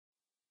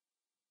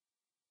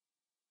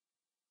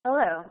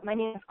Hello, my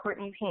name is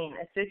Courtney Payne,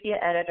 Associate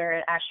Editor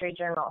at ASHRAE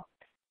Journal.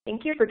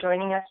 Thank you for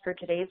joining us for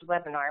today's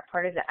webinar,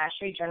 part of the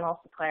ASHRAE Journal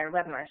Supplier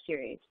Webinar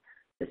Series.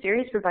 The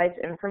series provides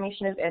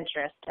information of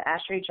interest to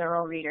ASHRAE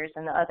Journal readers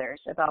and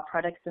others about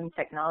products and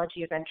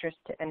technology of interest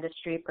to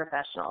industry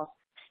professionals.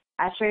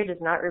 ASHRAE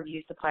does not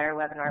review supplier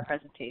webinar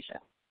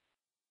presentations.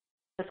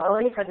 The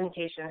following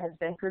presentation has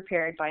been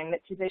prepared by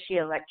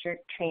Mitsubishi Electric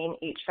Trane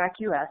HVAC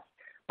US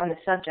on the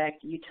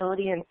subject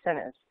Utility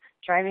Incentives,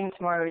 Driving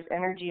Tomorrow's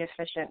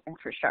Energy-Efficient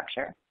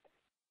Infrastructure.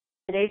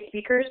 Today's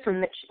speakers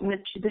from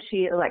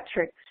Mitsubishi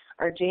Electric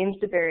are James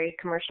DeBerry,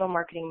 Commercial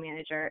Marketing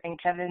Manager, and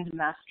Kevin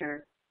DeMaster,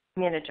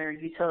 Manager,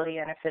 Utility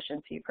and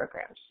Efficiency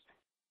Programs.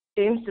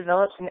 James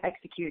develops and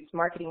executes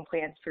marketing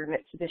plans for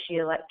Mitsubishi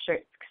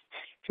Electric's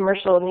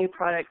commercial new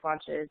product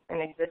launches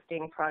and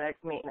existing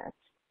product maintenance.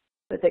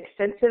 With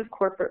extensive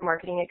corporate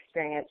marketing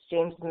experience,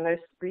 James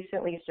most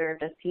recently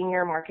served as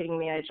Senior Marketing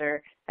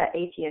Manager at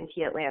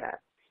AT&T Atlanta.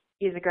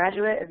 He is a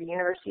graduate of the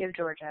University of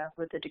Georgia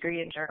with a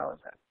degree in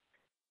journalism.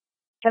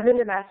 Kevin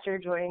DeMaster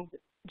joined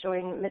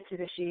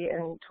Mitsubishi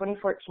in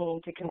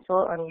 2014 to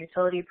consult on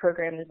utility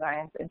program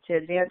designs and to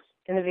advance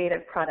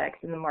innovative products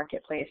in the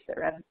marketplace that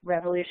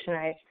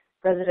revolutionize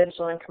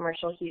residential and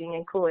commercial heating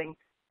and cooling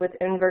with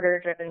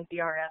inverter-driven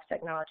VRF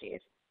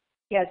technologies.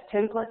 He has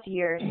 10-plus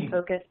years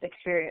focused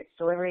experience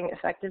delivering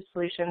effective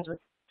solutions with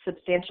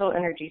substantial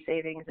energy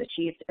savings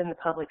achieved in the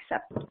public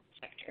sector.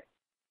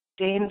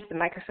 James, the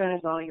microphone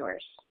is all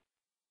yours.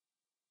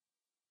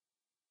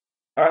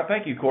 All right,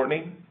 thank you,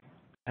 Courtney.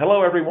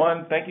 Hello,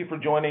 everyone. Thank you for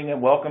joining and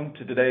welcome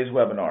to today's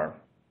webinar.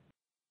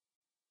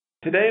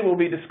 Today, we'll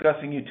be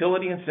discussing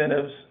utility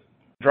incentives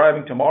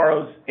driving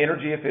tomorrow's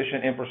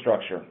energy-efficient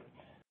infrastructure.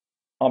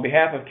 On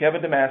behalf of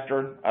Kevin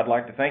DeMaster, I'd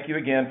like to thank you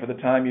again for the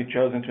time you've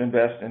chosen to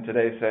invest in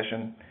today's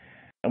session,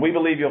 and we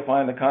believe you'll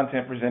find the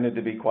content presented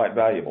to be quite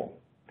valuable.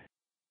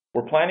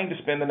 We're planning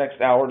to spend the next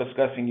hour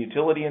discussing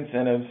utility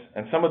incentives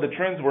and some of the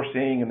trends we're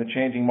seeing in the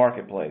changing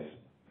marketplace.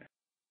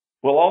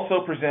 We'll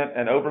also present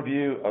an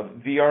overview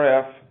of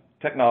VRF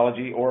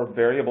technology, or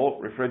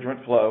variable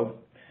refrigerant flow,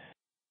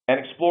 and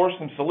explore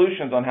some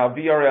solutions on how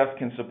VRF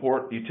can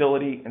support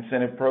utility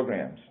incentive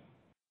programs.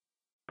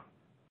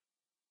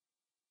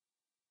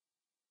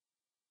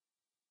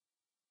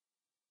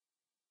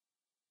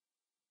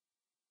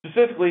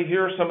 Specifically,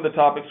 here are some of the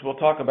topics we'll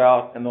talk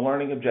about and the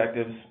learning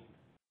objectives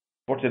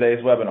for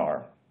today's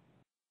webinar.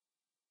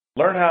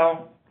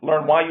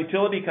 Learn why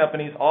utility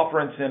companies offer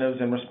incentives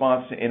in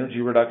response to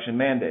energy reduction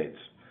mandates.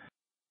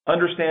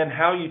 Understand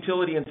how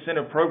utility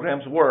incentive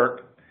programs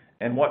work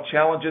and what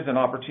challenges and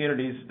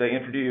opportunities they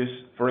introduce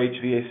for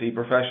HVAC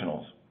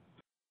professionals.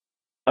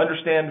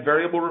 Understand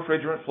variable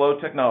refrigerant flow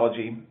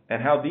technology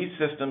and how these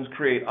systems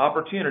create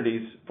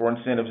opportunities for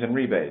incentives and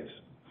rebates.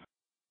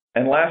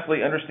 And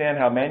lastly, understand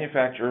how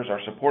manufacturers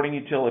are supporting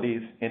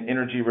utilities in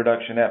energy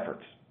reduction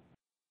efforts.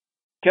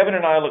 Kevin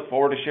and I look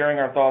forward to sharing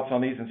our thoughts on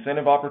these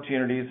incentive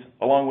opportunities,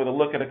 along with a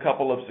look at a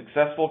couple of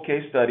successful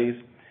case studies,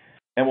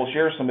 and we'll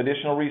share some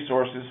additional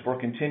resources for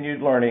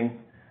continued learning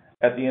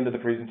at the end of the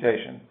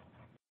presentation.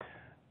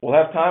 We'll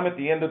have time at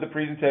the end of the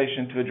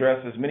presentation to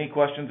address as many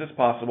questions as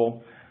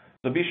possible,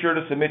 so be sure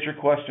to submit your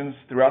questions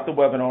throughout the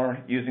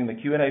webinar using the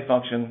Q&A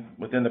function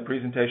within the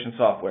presentation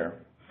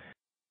software.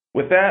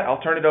 With that,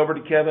 I'll turn it over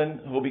to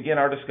Kevin, who will begin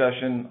our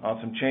discussion on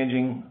some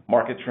changing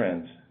market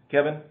trends.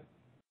 Kevin?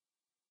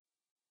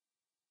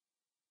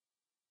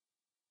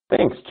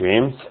 Thanks,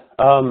 James.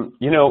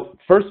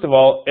 First of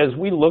all, when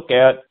we look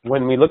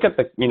at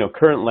the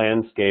current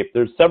landscape,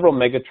 there's several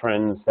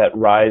megatrends that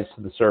rise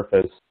to the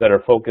surface that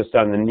are focused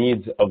on the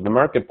needs of the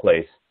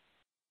marketplace.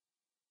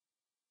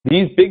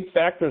 These big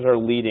factors are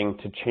leading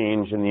to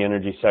change in the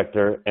energy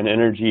sector and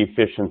energy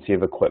efficiency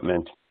of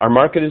equipment. Our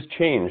market has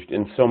changed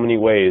in so many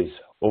ways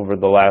over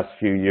the last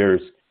few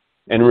years,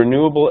 and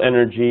renewable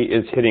energy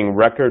is hitting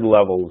record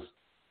levels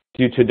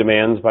due to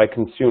demands by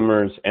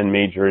consumers and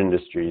major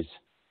industries.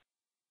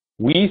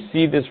 We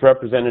see this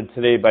represented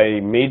today by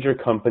major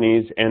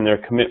companies and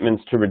their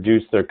commitments to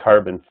reduce their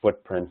carbon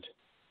footprint.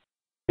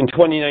 In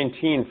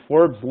 2019,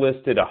 Forbes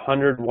listed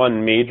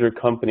 101 major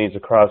companies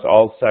across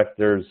all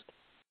sectors,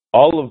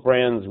 all of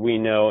brands we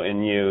know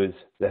and use,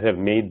 that have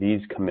made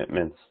these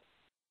commitments.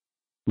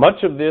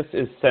 Much of this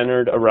is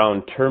centered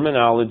around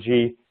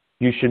terminology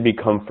you should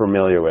become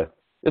familiar with.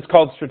 It's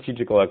called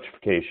strategic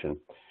electrification,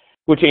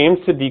 which aims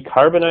to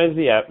decarbonize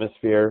the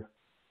atmosphere,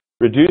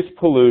 reduce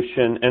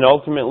pollution, and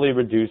ultimately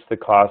reduce the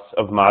costs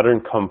of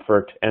modern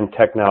comfort and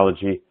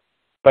technology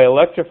by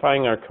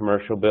electrifying our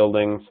commercial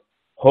buildings,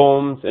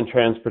 homes, and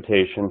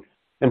transportation,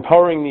 and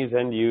powering these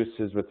end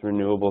uses with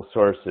renewable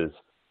sources,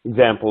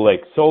 example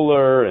like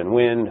solar and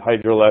wind,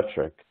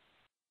 hydroelectric.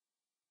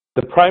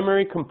 The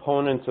primary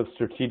components of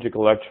strategic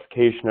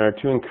electrification are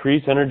to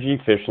increase energy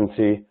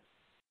efficiency,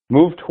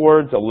 move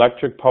towards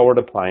electric-powered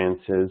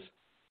appliances,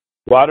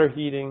 water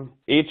heating,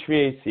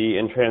 HVAC,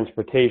 and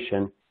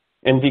transportation,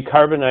 and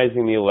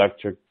decarbonizing the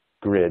electric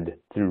grid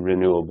through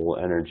renewable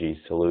energy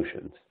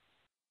solutions.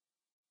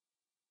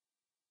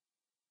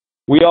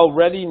 We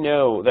already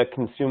know that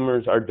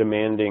consumers are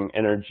demanding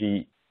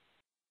energy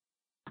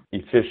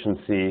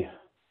efficiency,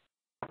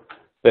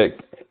 the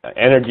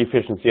energy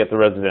efficiency at the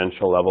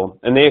residential level,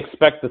 and they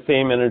expect the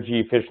same energy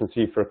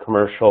efficiency for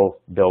commercial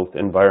built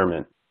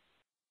environment.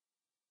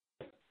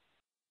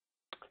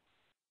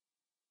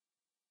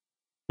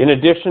 In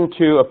addition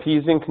to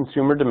appeasing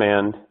consumer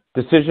demand,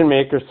 decision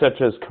makers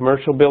such as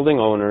commercial building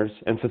owners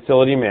and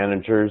facility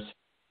managers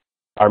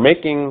are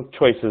making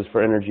choices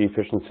for energy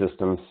efficient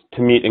systems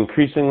to meet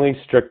increasingly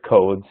strict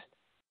codes,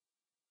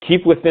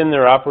 keep within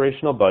their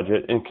operational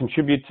budget, and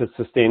contribute to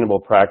sustainable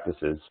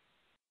practices.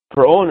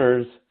 For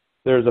owners,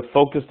 there is a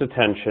focused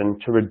attention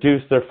to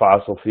reduce their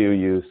fossil fuel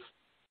use,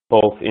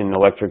 both in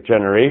electric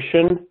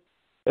generation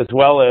as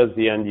well as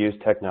the end-use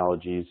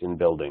technologies in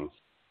buildings.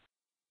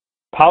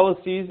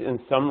 Policies in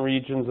some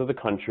regions of the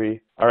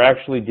country are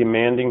actually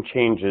demanding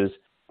changes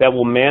that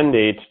will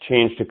mandate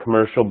change to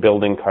commercial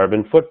building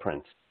carbon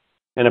footprints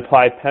and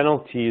apply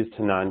penalties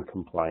to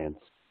non-compliance.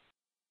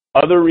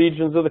 Other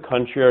regions of the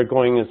country are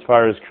going as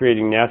far as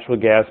creating natural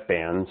gas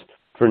bans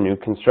for new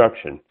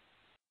construction.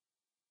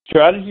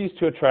 Strategies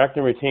to attract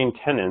and retain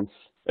tenants,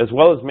 as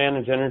well as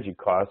manage energy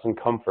costs and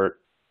comfort,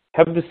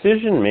 have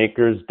decision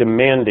makers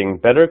demanding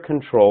better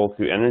control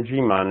through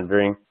energy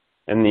monitoring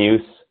and the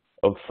use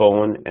of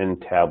phone and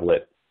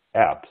tablet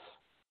apps.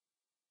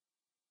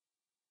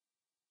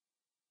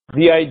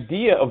 The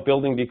idea of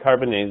building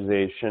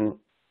decarbonization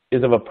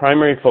is of a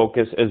primary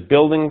focus as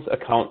buildings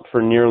account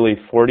for nearly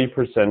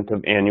 40%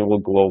 of annual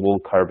global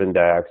carbon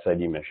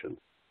dioxide emissions.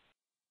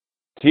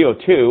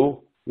 CO2,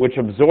 which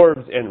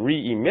absorbs and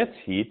re-emits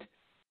heat,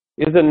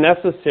 is a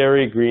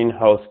necessary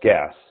greenhouse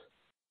gas.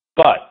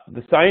 But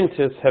the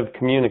scientists have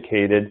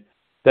communicated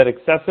that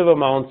excessive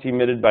amounts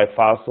emitted by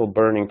fossil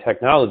burning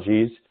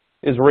technologies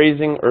is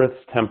raising Earth's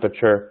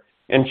temperature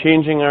and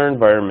changing our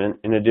environment,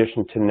 in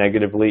addition to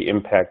negatively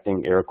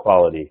impacting air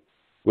quality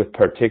with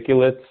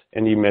particulates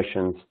and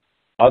emissions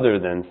other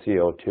than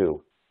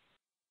CO2.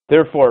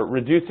 Therefore,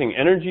 reducing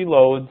energy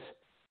loads,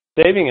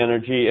 saving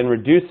energy, and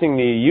reducing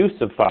the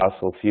use of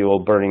fossil fuel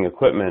burning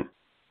equipment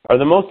are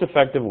the most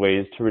effective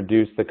ways to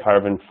reduce the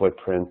carbon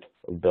footprint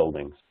of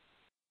buildings.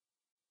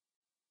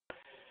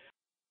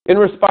 In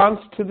response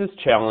to this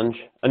challenge,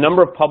 a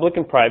number of public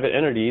and private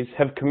entities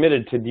have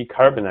committed to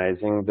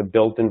decarbonizing the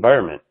built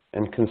environment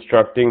and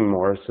constructing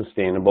more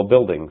sustainable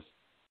buildings.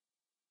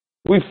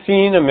 We've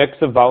seen a mix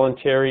of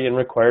voluntary and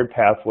required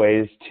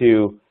pathways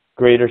to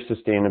greater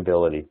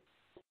sustainability.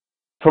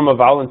 From a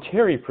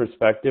voluntary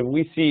perspective,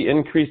 we see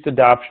increased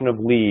adoption of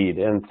LEED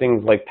and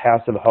things like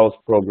passive house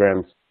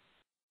programs,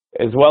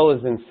 as well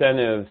as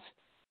incentives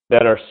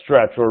that are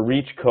stretch or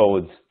reach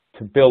codes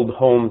to build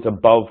homes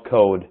above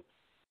code.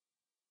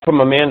 From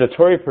a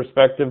mandatory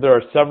perspective, there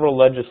are several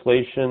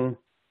legislation,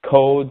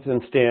 codes,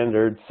 and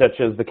standards, such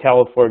as the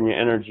California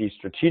Energy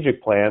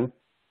Strategic Plan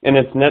and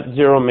its net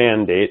zero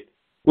mandate,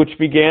 which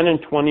began in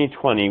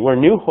 2020, where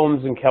new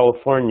homes in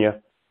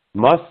California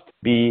must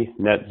be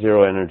net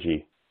zero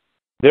energy,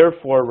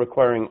 therefore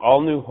requiring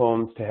all new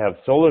homes to have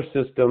solar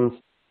systems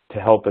to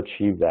help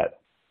achieve that.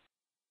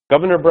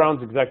 Governor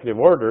Brown's executive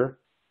order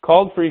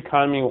called for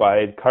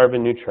economy-wide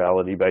carbon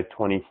neutrality by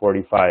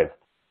 2045,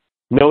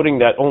 noting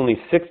that only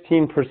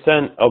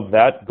 16% of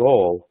that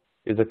goal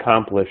is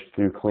accomplished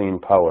through clean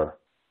power.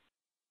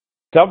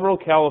 Several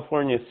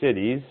California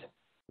cities,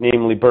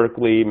 namely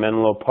Berkeley,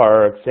 Menlo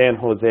Park, San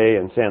Jose,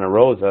 and Santa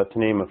Rosa, to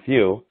name a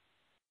few,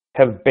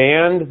 have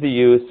banned the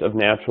use of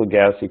natural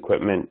gas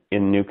equipment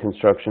in new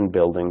construction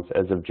buildings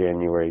as of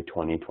January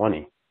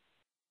 2020.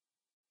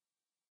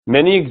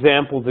 Many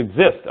examples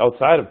exist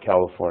outside of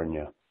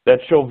California that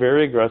show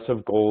very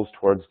aggressive goals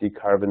towards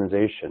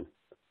decarbonization.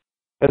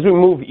 As we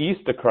move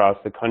east across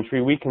the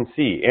country, we can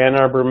see Ann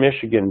Arbor,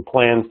 Michigan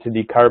plans to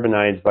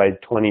decarbonize by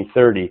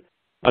 2030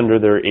 under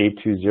their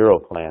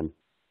A20 plan.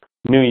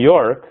 New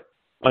York,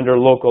 under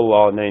Local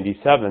Law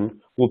 97,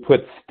 will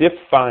put stiff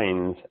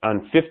fines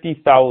on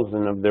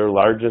 50,000 of their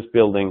largest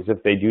buildings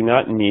if they do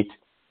not meet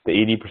the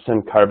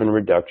 80% carbon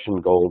reduction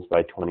goals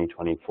by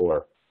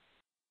 2024.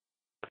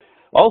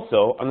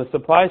 Also, on the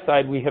supply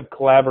side, we have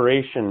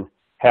collaboration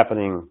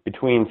happening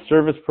between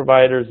service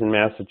providers in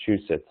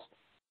Massachusetts.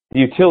 The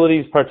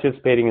utilities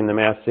participating in the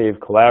MassSave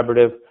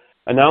Collaborative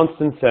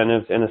announced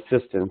incentives and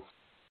assistance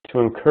to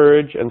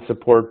encourage and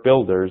support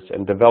builders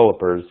and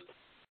developers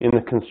in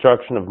the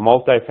construction of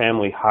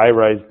multifamily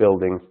high-rise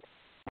buildings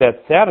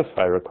that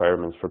satisfy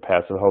requirements for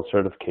passive house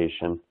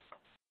certification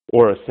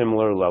or a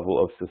similar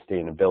level of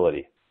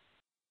sustainability.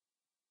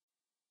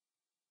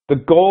 The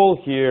goal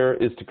here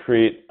is to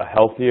create a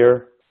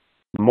healthier,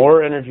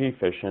 more energy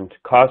efficient,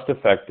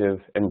 cost-effective,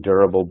 and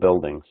durable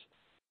buildings.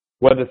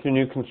 Whether through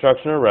new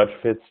construction or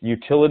retrofits,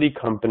 utility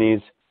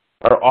companies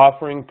are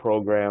offering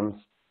programs,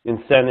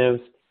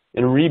 incentives,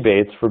 and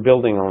rebates for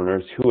building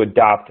owners who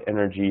adopt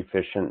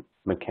energy-efficient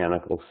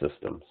mechanical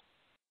systems.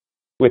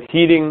 With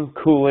heating,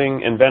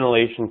 cooling, and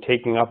ventilation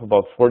taking up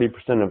about 40%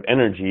 of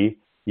energy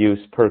use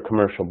per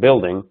commercial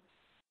building,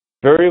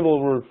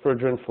 variable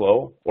refrigerant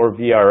flow, or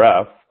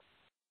VRF,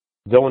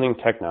 zoning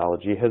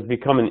technology has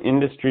become an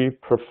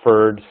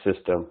industry-preferred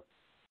system.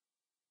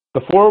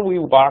 Before we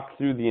walk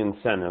through the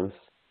incentives,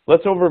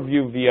 let's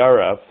overview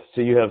VRF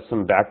so you have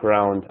some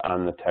background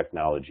on the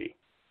technology.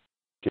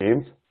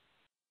 James?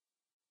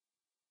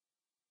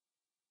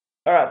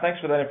 All right, thanks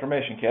for that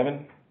information,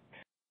 Kevin.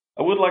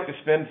 I would like to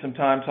spend some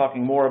time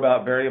talking more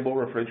about variable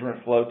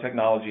refrigerant flow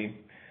technology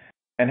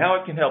and how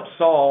it can help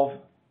solve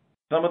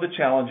some of the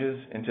challenges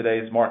in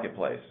today's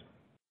marketplace.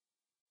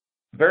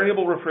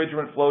 Variable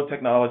refrigerant flow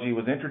technology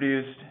was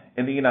introduced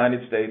in the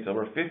United States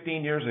over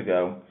 15 years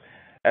ago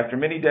after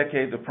many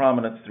decades of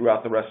prominence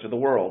throughout the rest of the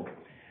world.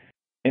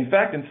 In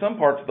fact, in some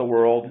parts of the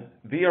world,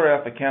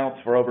 VRF accounts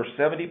for over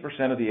 70%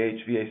 of the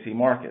HVAC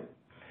market.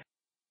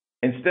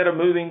 Instead of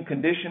moving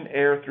conditioned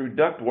air through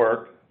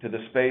ductwork to the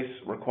space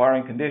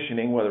requiring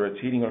conditioning, whether it's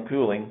heating or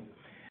cooling,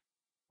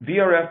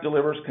 VRF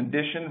delivers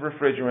conditioned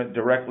refrigerant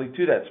directly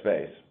to that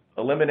space,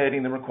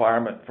 eliminating the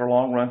requirement for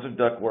long runs of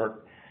ductwork,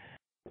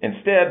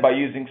 instead by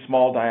using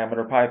small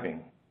diameter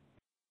piping.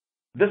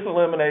 This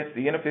eliminates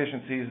the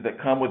inefficiencies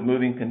that come with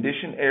moving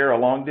conditioned air a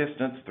long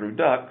distance through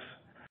ducts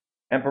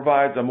and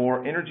provides a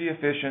more energy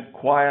efficient,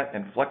 quiet,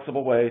 and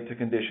flexible way to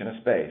condition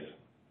a space.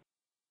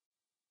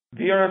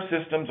 VRF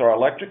systems are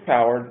electric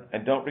powered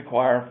and don't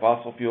require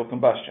fossil fuel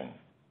combustion.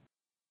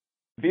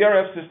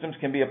 VRF systems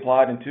can be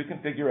applied in two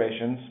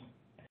configurations: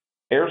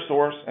 air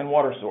source and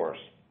water source.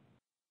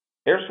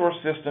 Air source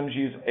systems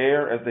use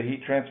air as the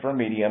heat transfer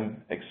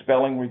medium,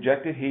 expelling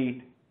rejected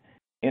heat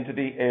into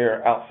the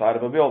air outside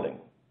of a building.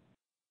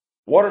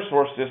 Water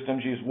source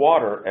systems use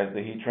water as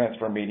the heat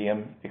transfer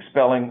medium,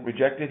 expelling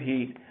rejected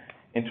heat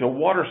into a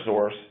water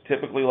source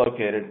typically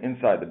located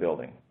inside the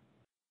building.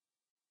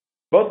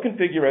 Both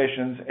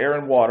configurations, air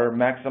and water,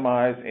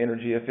 maximize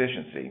energy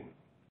efficiency.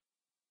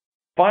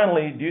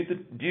 Finally,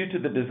 due to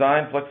the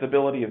design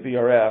flexibility of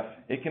VRF,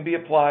 it can be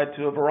applied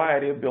to a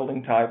variety of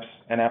building types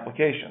and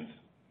applications.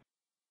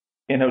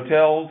 In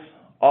hotels,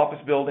 office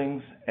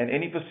buildings, and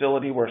any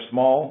facility where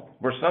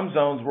some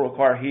zones will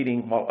require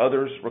heating while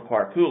others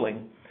require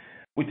cooling,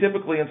 we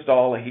typically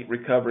install a heat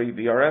recovery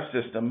VRF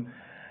system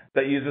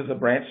that uses a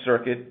branch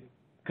circuit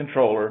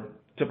controller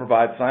to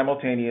provide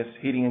simultaneous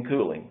heating and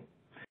cooling.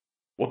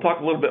 We'll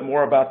talk a little bit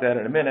more about that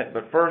in a minute,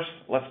 but first,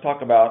 let's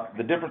talk about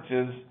the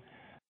differences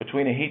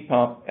between a heat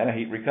pump and a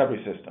heat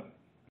recovery system.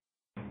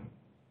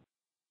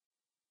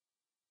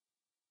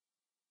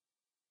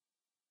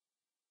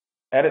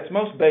 At its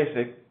most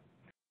basic,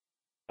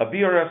 a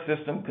VRF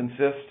system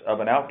consists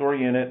of an outdoor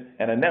unit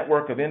and a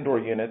network of indoor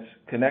units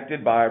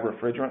connected by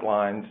refrigerant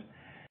lines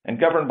and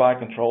governed by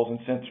controls and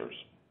sensors.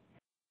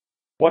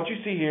 What you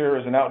see here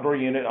is an outdoor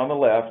unit on the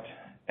left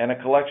and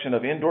a collection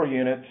of indoor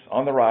units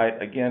on the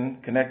right, again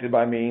connected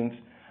by means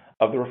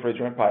of the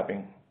refrigerant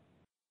piping.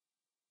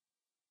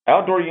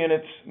 Outdoor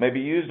units may be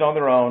used on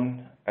their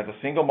own as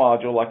a single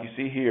module like you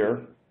see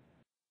here,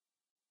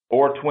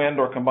 or twinned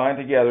or combined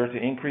together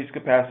to increase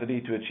capacity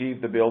to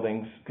achieve the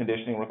building's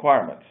conditioning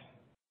requirements.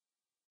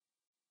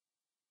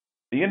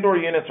 The indoor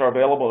units are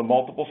available in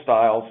multiple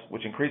styles,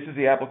 which increases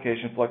the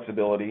application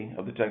flexibility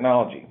of the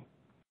technology.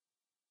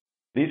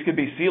 These could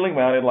be ceiling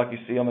mounted like you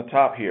see on the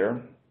top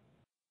here,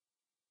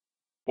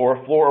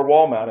 or floor or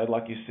wall mounted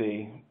like you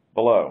see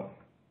below.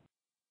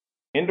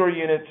 Indoor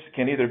units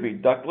can either be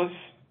ductless,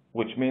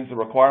 which means the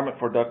requirement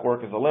for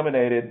ductwork is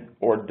eliminated,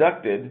 or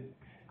ducted,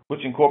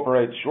 which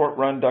incorporates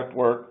short-run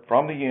ductwork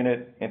from the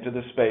unit into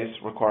the space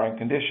requiring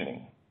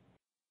conditioning.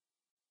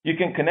 You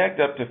can connect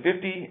up to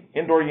 50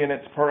 indoor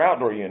units per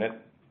outdoor unit.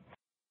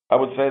 I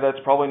would say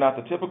that's probably not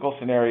the typical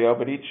scenario,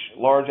 but each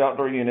large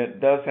outdoor unit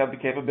does have the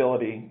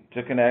capability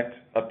to connect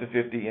up to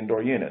 50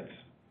 indoor units.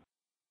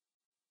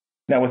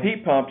 Now with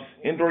heat pumps,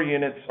 indoor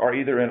units are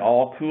either in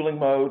all cooling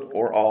mode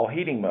or all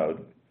heating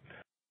mode.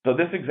 So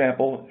this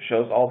example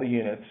shows all the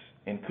units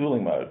in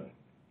cooling mode.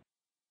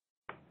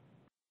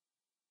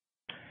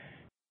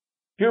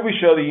 Here we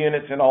show the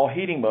units in all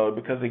heating mode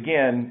because,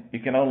 again, you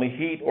can only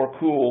heat or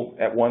cool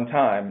at one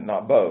time,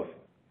 not both.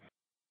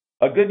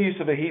 A good use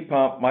of a heat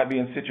pump might be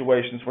in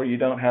situations where you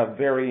don't have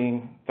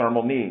varying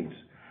thermal needs.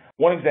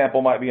 One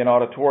example might be an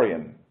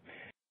auditorium.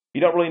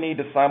 You don't really need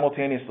to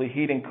simultaneously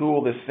heat and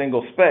cool this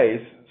single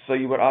space, so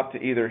you would opt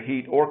to either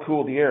heat or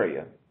cool the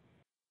area.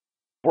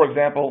 For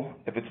example,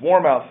 if it's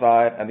warm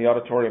outside and the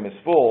auditorium is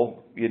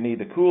full, you'd need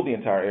to cool the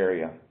entire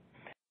area.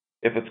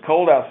 If it's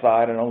cold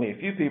outside and only a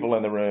few people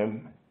in the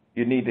room,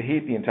 you'd need to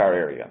heat the entire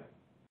area.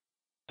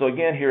 So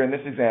again, here in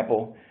this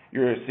example,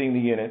 you're seeing the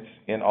units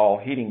in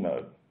all heating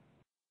mode.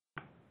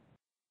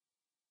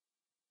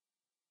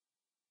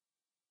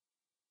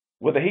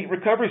 With a heat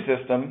recovery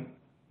system,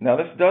 now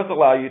this does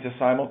allow you to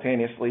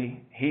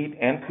simultaneously heat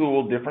and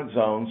cool different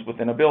zones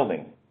within a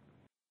building.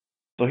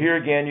 So here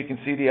again, you can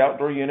see the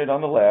outdoor unit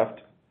on the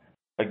left,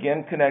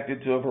 again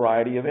connected to a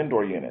variety of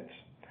indoor units.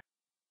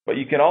 But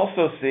you can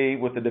also see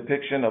with the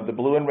depiction of the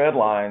blue and red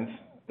lines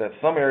that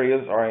some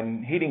areas are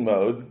in heating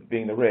mode,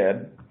 being the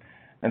red,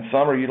 and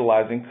some are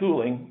utilizing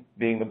cooling,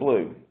 being the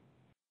blue.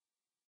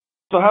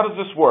 So how does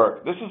this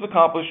work? This is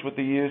accomplished with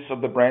the use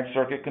of the branch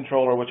circuit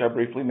controller, which I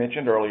briefly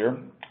mentioned earlier,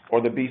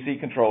 or the BC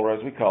controller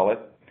as we call it,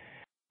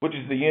 which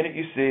is the unit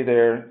you see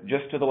there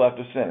just to the left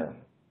of center.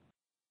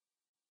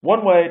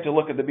 One way to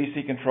look at the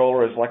BC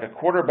controller is like a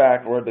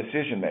quarterback or a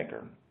decision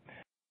maker.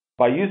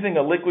 By using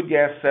a liquid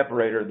gas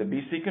separator, the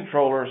BC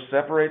controller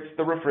separates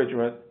the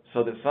refrigerant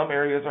so that some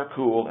areas are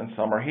cool and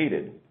some are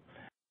heated.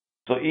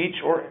 So each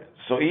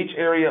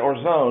area or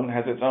zone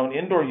has its own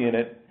indoor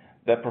unit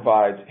that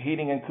provides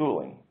heating and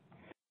cooling.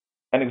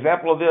 An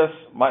example of this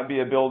might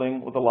be a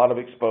building with a lot of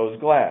exposed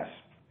glass.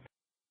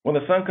 When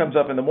the sun comes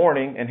up in the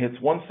morning and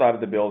hits one side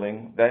of the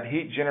building, that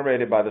heat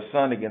generated by the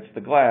sun against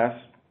the glass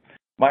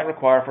might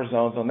require for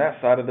zones on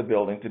that side of the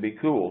building to be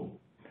cooled.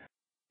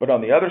 But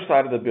on the other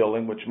side of the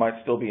building, which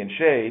might still be in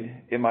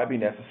shade, it might be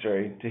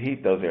necessary to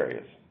heat those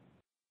areas.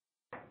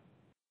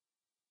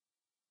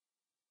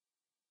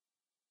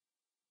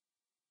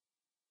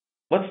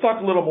 Let's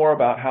talk a little more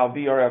about how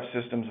VRF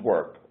systems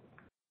work.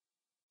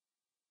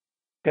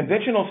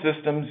 Conventional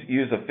systems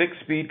use a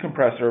fixed-speed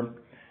compressor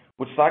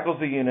which cycles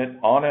the unit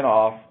on and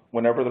off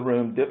whenever the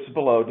room dips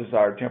below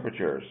desired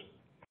temperatures.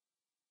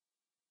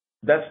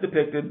 That's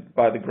depicted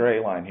by the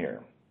gray line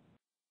here.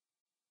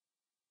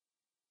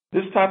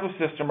 This type of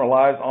system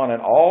relies on an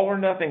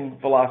all-or-nothing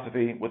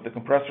philosophy with the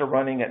compressor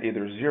running at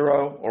either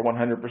 0 or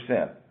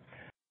 100%.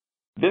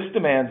 This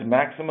demands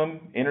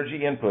maximum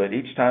energy input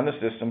each time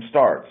the system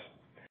starts.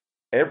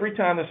 Every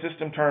time the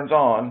system turns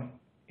on,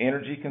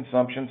 energy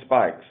consumption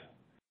spikes.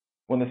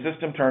 When the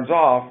system turns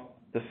off,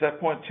 the set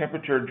point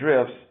temperature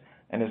drifts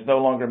and is no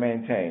longer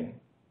maintained.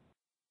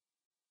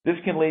 This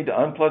can lead to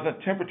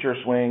unpleasant temperature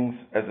swings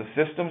as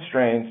the system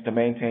strains to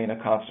maintain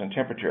a constant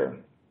temperature.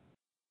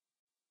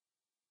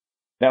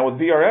 Now with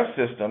VRF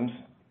systems,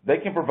 they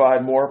can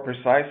provide more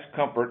precise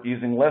comfort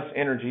using less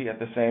energy at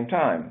the same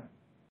time.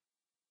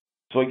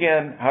 So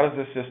again, how does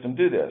this system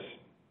do this?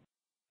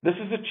 This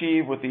is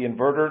achieved with the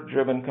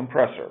inverter-driven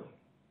compressor.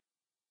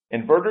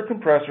 Inverter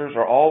compressors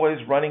are always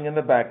running in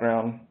the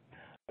background,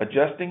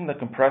 adjusting the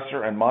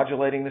compressor and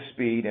modulating the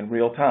speed in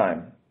real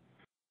time.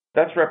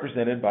 That's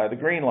represented by the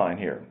green line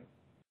here.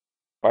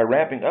 By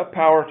ramping up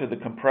power to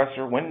the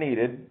compressor when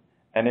needed,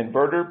 an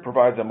inverter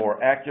provides a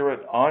more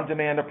accurate,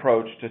 on-demand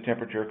approach to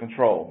temperature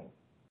control.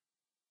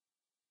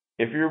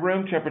 If your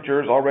room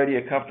temperature is already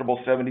a comfortable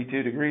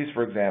 72 degrees,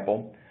 for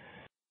example,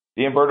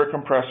 the inverter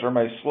compressor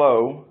may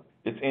slow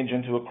its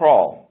engine to a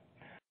crawl.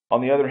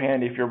 On the other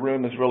hand, if your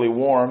room is really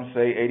warm,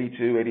 say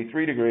 82,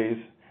 83 degrees,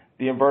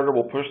 the inverter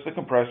will push the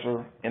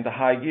compressor into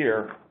high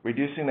gear,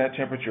 reducing that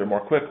temperature more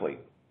quickly.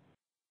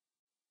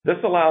 This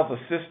allows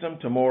the system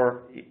to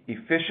more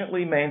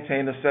efficiently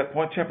maintain the set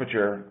point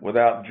temperature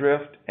without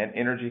drift and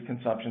energy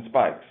consumption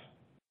spikes.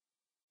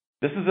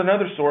 This is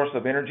another source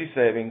of energy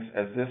savings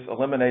as this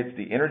eliminates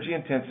the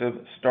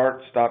energy-intensive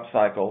start-stop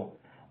cycle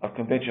of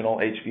conventional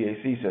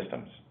HVAC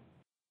systems.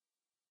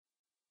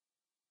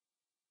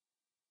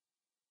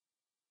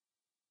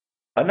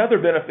 Another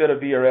benefit of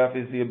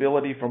VRF is the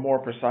ability for more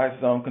precise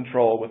zone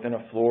control within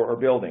a floor or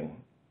building.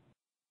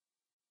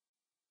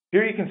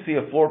 Here you can see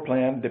a floor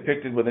plan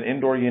depicted with an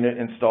indoor unit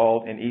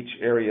installed in each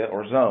area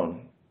or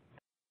zone.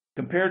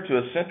 Compared to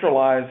a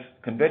centralized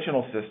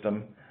conventional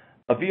system,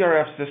 a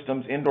VRF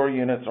system's indoor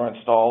units are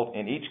installed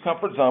in each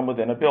comfort zone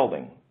within a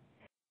building.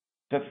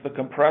 Since the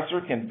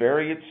compressor can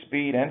vary its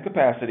speed and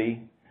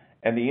capacity,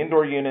 and the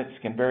indoor units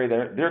can vary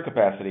their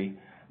capacity,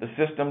 the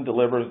system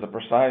delivers the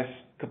precise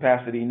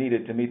capacity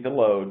needed to meet the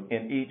load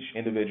in each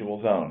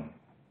individual zone.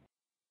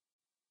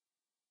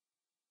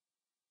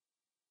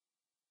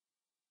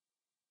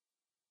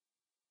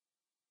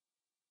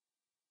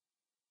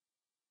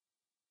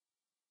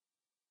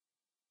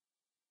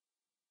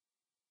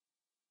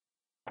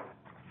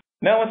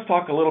 Now let's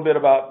talk a little bit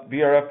about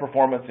VRF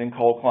performance in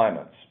cold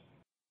climates.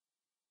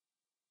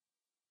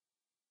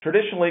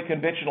 Traditionally,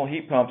 conventional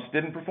heat pumps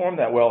didn't perform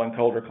that well in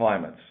colder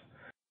climates,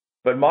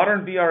 but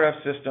modern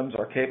VRF systems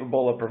are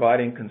capable of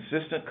providing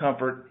consistent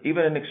comfort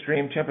even in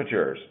extreme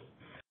temperatures.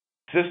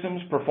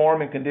 Systems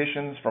perform in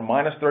conditions from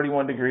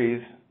 -31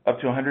 degrees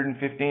up to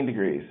 115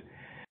 degrees.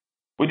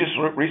 We just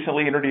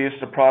recently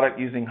introduced a product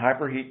using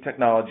hyperheat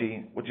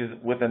technology, which is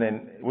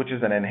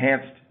an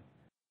enhanced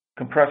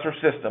compressor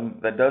system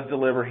that does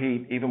deliver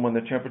heat even when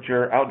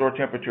the outdoor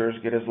temperatures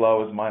get as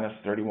low as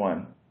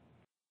 -31.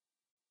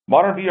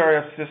 Modern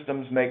VRF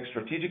systems make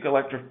strategic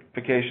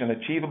electrification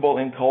achievable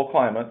in cold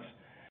climates.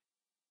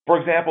 For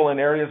example, in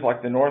areas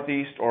like the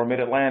Northeast or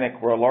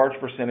Mid-Atlantic, where a large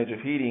percentage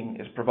of heating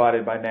is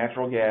provided by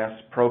natural gas,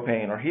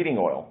 propane, or heating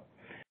oil.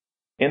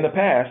 In the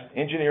past,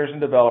 engineers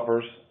and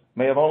developers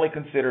may have only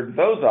considered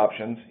those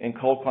options in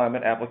cold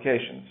climate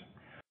applications.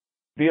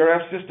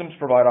 VRF systems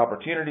provide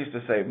opportunities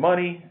to save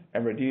money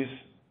and reduce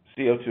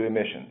CO2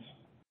 emissions.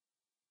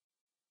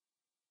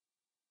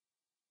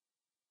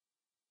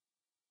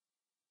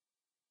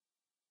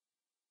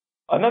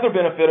 Another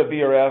benefit of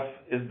VRF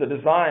is the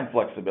design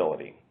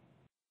flexibility.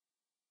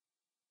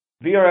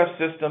 VRF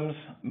systems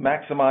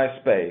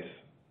maximize space.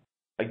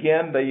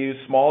 Again, they use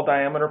small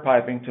diameter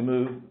piping to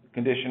move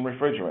conditioned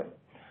refrigerant.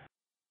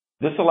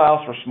 This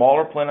allows for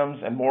smaller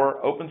plenums and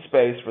more open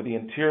space for the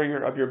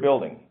interior of your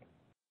building.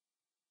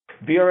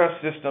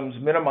 VRF systems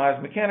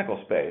minimize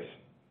mechanical space.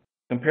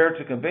 Compared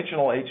to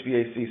conventional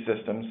HVAC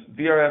systems,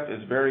 VRF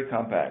is very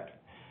compact.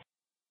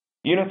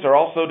 Units are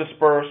also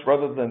dispersed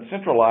rather than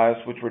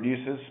centralized, which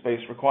reduces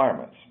space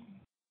requirements.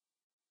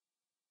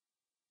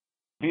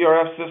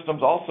 VRF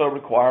systems also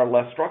require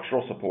less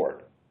structural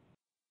support.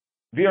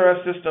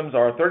 VRF systems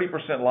are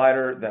 30%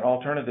 lighter than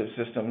alternative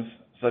systems,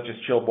 such as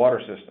chilled water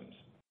systems.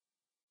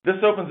 This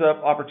opens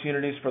up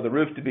opportunities for the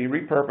roof to be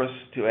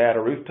repurposed to add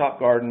a rooftop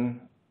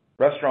garden,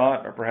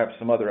 restaurant, or perhaps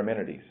some other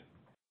amenities.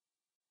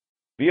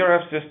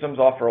 VRF systems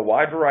offer a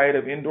wide variety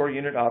of indoor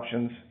unit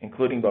options,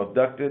 including both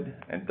ducted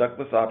and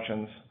ductless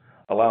options,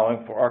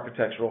 allowing for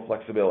architectural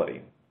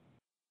flexibility.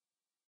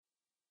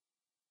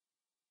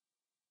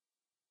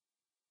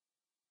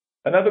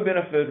 Another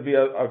benefit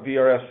of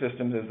VRF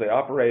systems is they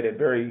operate at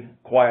very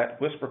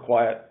quiet,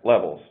 whisper-quiet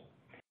levels.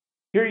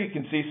 Here you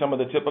can see some of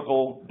the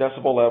typical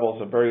decibel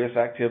levels of various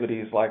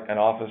activities like an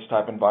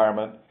office-type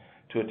environment,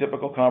 to a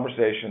typical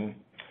conversation,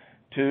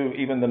 to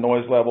even the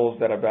noise levels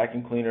that a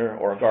vacuum cleaner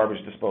or a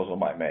garbage disposal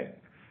might make.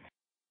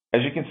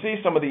 As you can see,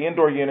 some of the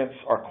indoor units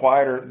are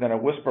quieter than a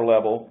whisper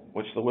level,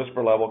 which the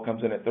whisper level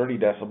comes in at 30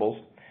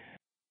 decibels.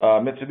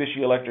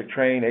 Mitsubishi Electric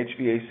Trane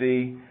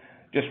HVAC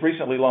just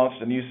recently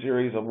launched a new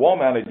series of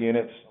wall-mounted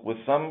units with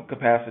some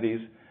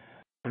capacities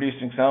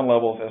producing sound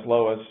levels as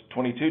low as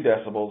 22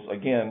 decibels,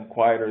 again,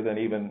 quieter than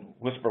even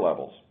whisper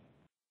levels.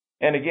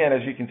 And again,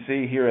 as you can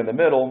see here in the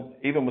middle,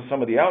 even with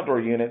some of the outdoor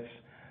units,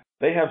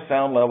 they have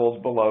sound levels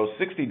below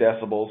 60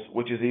 decibels,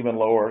 which is even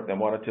lower than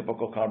what a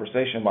typical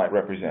conversation might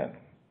represent.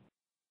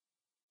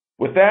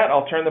 With that,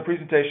 I'll turn the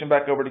presentation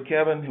back over to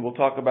Kevin, who will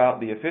talk about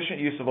the efficient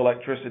use of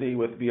electricity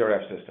with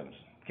VRF systems.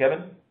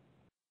 Kevin?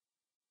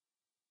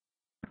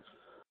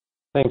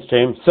 Thanks,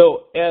 James.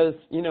 So as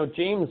you know,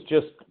 James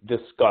just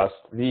discussed,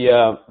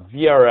 the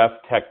VRF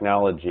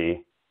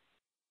technology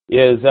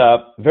is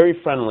very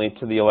friendly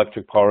to the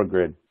electric power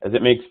grid, as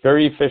it makes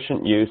very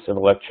efficient use of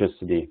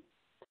electricity.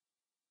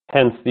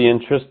 Hence the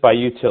interest by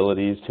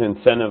utilities to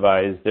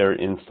incentivize their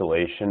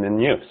installation and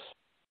use.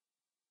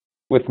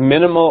 With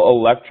minimal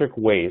electric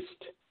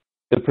waste,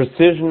 the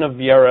precision of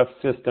VRF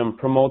system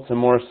promotes a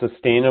more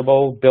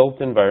sustainable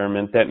built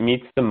environment that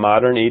meets the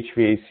modern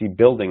HVAC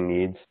building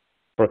needs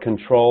for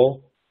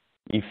control,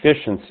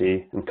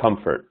 efficiency, and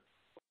comfort.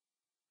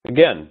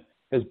 Again,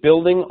 as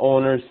building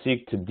owners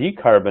seek to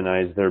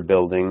decarbonize their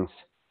buildings,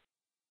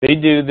 they're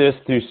looking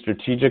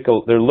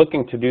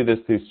to do this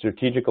through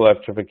strategic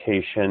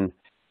electrification,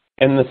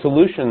 and the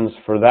solutions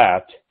for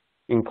that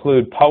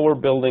include power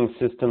building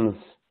systems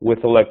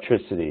with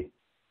electricity,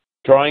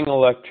 drawing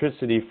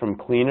electricity from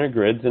cleaner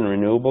grids and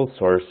renewable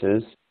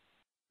sources,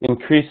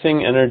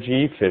 increasing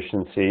energy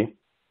efficiency,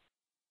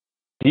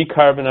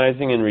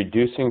 decarbonizing and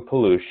reducing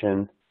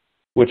pollution,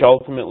 which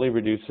ultimately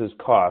reduces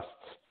costs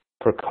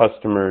for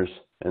customers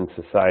and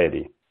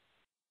society.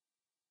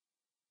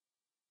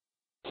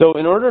 So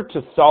in order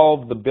to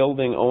solve the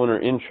building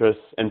owner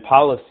interests and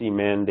policy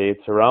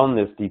mandates around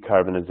this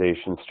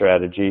decarbonization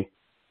strategy,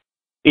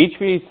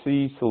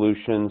 HVAC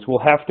solutions will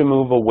have to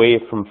move away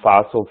from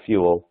fossil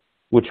fuel,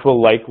 which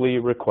will likely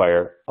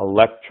require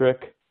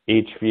electric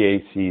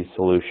HVAC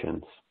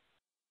solutions.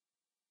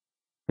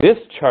 This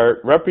chart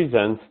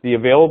represents the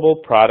available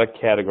product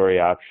category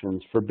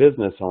options for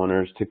business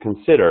owners to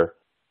consider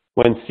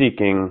when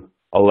seeking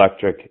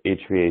electric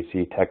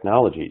HVAC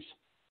technologies.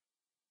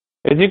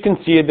 As you can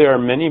see, there are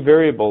many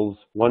variables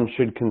one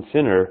should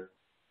consider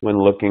when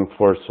looking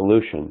for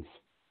solutions.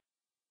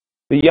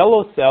 The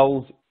yellow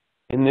cells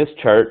in this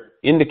chart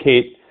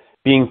indicate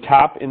being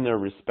top in their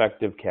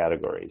respective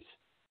categories.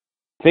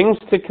 Things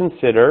to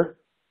consider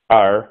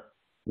are,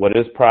 what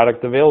is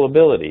product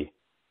availability?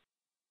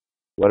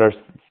 What are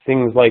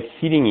things like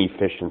heating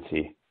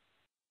efficiency,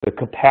 the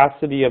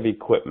capacity of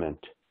equipment,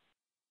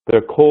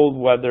 their cold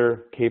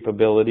weather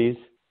capabilities,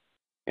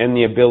 and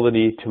the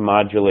ability to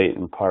modulate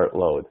and part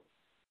load.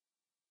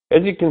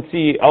 As you can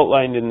see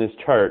outlined in this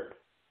chart,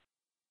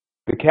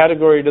 the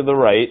category to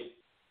the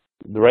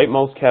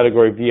rightmost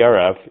category,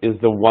 VRF, is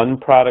the one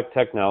product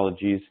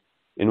technologies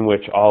in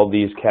which all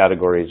these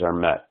categories are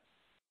met.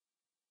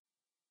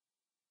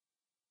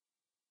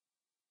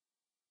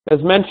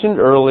 As mentioned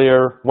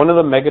earlier, one of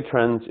the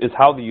megatrends is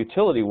how the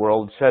utility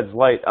world sheds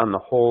light on the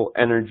whole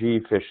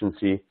energy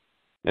efficiency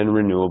and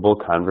renewable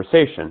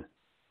conversation.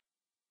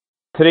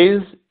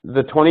 The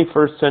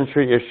 21st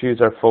century issues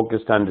are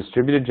focused on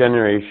distributed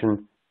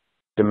generation,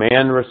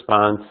 demand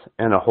response,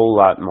 and a whole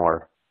lot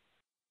more.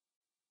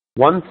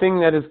 One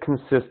thing that is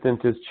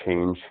consistent is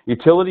change.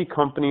 Utility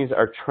companies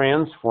are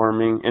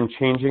transforming and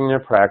changing their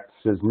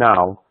practices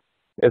now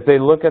as they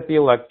look at the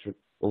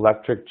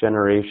electric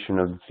generation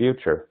of the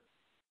future.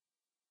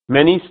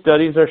 Many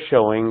studies are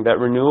showing that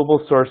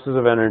renewable sources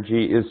of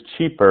energy is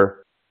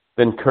cheaper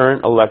than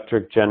current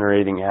electric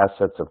generating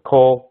assets of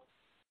coal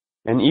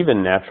and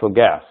even natural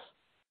gas.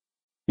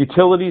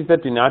 Utilities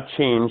that do not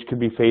change could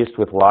be faced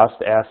with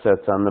lost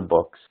assets on the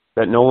books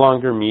that no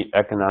longer meet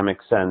economic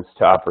sense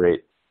to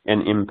operate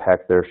and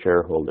impact their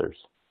shareholders.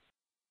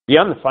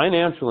 Beyond the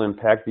financial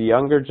impact, the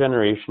younger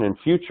generation and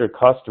future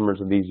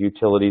customers of these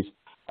utilities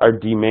are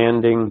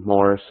demanding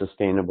more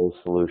sustainable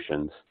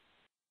solutions.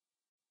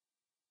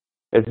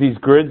 As these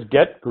grids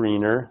get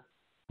greener,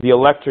 the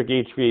electric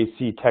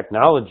HVAC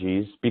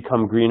technologies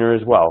become greener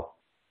as well,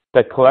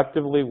 that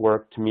collectively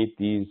work to meet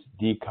these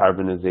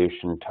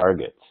decarbonization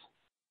targets.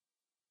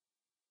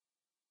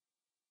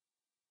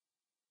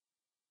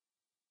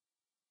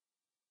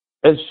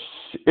 As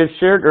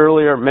shared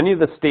earlier, many of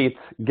the states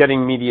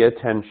getting media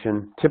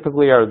attention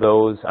typically are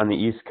those on the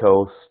East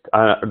Coast,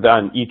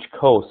 on each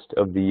coast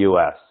of the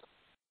U.S.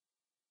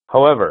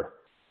 However,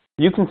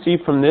 you can see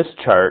from this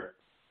chart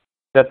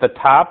that the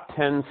top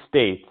 10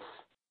 states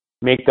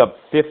make up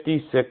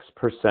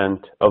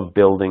 56% of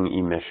building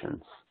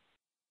emissions.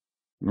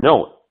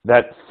 Note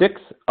that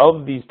 6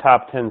 of these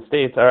top 10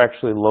 states are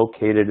actually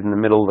located in the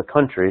middle of the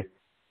country,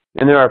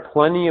 and there are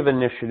plenty of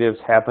initiatives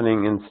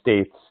happening in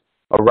states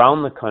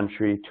around the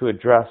country to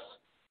address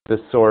the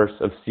source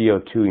of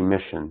CO2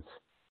 emissions.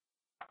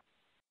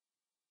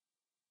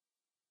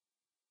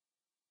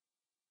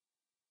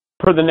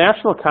 Per the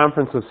National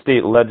Conference of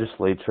State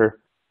Legislature,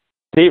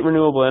 state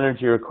renewable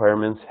energy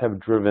requirements have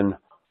driven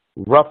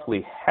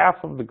roughly half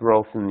of the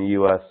growth in the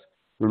U.S.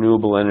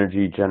 renewable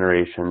energy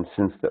generation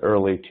since the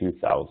early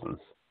 2000s.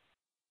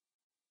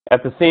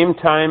 At the same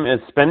time as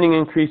spending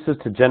increases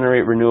to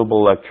generate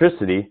renewable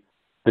electricity,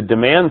 the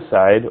demand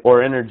side,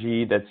 or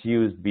energy that's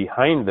used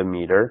behind the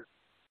meter,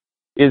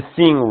 is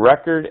seeing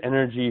record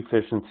energy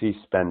efficiency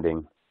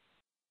spending.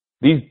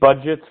 These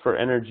budgets for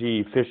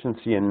energy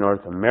efficiency in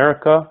North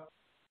America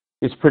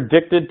is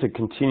predicted to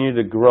continue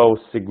to grow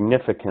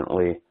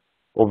significantly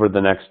over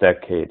the next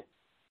decade,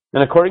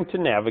 and according to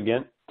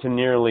Navigant, to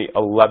nearly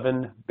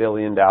 $11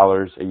 billion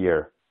a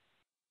year.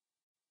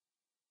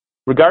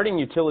 Regarding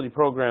utility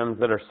programs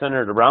that are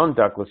centered around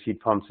ductless heat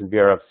pumps and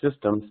VRF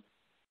systems,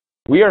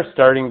 we are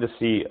starting to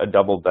see a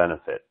double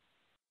benefit.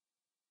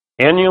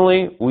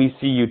 Annually, we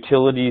see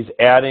utilities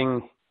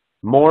adding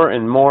more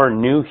and more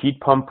new heat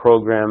pump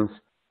programs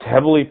to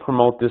heavily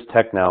promote this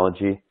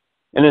technology,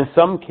 and in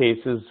some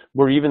cases,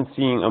 we're even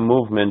seeing a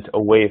movement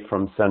away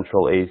from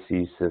central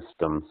AC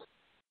systems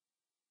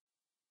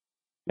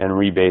and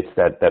rebates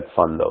that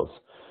fund those.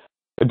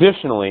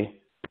 Additionally,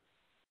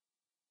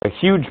 a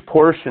huge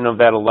portion of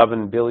that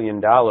 $11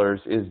 billion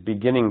is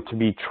beginning to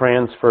be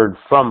transferred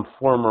from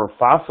former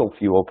fossil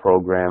fuel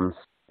programs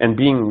and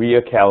being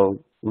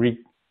reallocated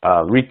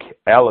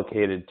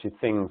to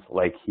things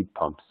like heat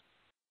pumps.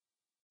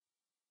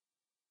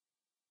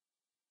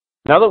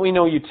 Now that we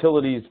know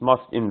utilities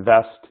must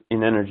invest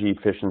in energy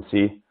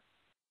efficiency,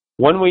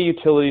 one way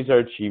utilities are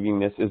achieving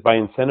this is by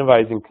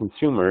incentivizing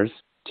consumers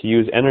to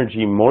use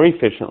energy more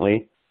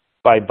efficiently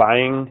by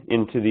buying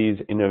into these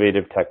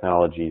innovative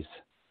technologies.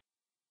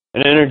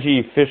 An energy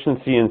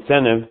efficiency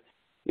incentive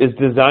is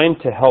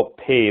designed to help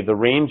pay the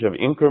range of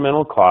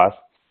incremental costs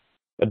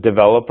a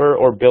developer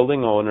or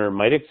building owner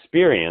might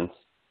experience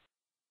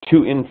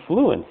to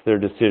influence their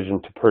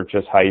decision to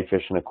purchase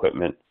high-efficient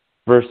equipment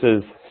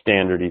versus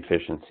standard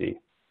efficiency.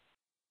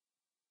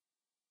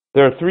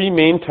 There are 3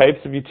 main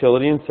types of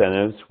utility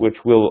incentives which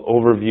we'll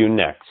overview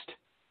next: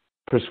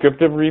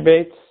 prescriptive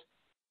rebates,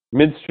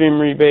 midstream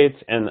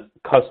rebates, and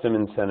custom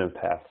incentive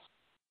paths.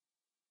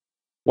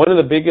 One of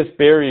the biggest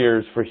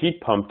barriers for heat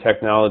pump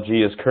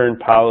technology is current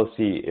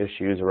policy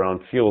issues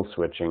around fuel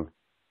switching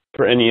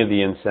for any of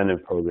the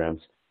incentive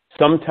programs,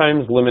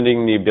 sometimes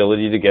limiting the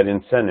ability to get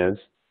incentives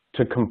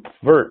to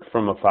convert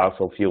from a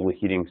fossil fuel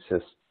heating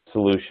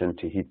solution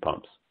to heat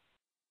pumps.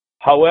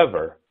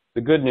 However,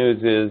 the good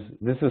news is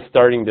this is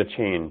starting to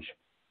change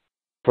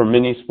for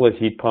mini-split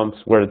heat pumps,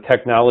 where the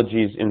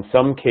technologies in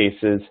some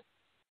cases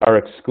are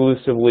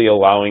exclusively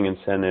allowing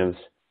incentives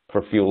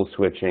for fuel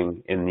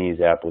switching in these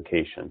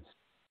applications.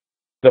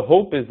 The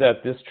hope is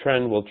that this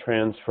trend will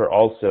transfer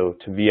also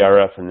to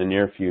VRF in the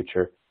near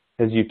future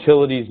as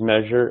utilities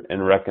measure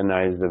and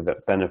recognize the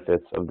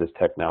benefits of this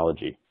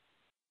technology.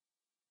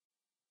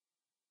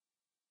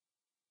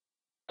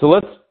 So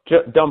let's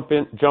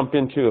jump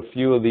into a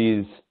few of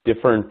these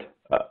different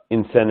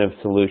incentive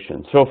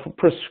solutions. So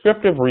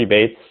prescriptive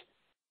rebates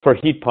for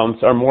heat pumps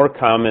are more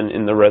common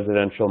in the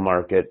residential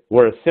market,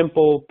 where a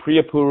simple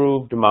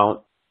pre-approved amount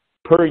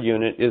per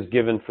unit is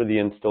given for the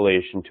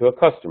installation to a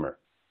customer.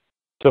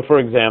 So for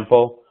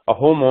example, a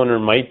homeowner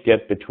might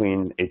get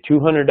between a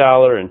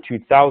 $200 and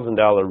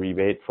 $2,000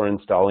 rebate for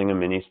installing a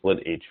mini-split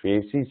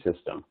HVAC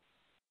system.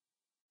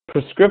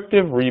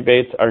 Prescriptive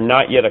rebates are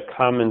not yet a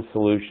common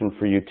solution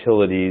for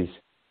utilities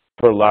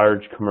for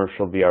large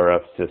commercial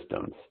VRF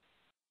systems.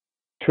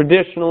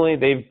 Traditionally,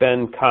 they've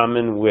been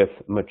common with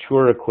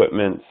mature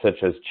equipment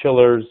such as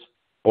chillers,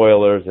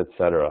 boilers,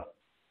 etc.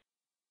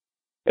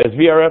 As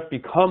VRF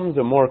becomes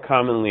a more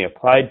commonly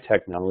applied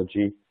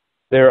technology,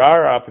 there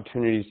are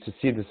opportunities to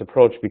see this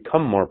approach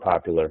become more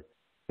popular,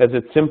 as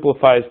it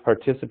simplifies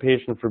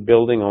participation for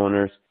building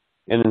owners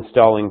and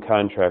installing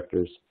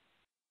contractors.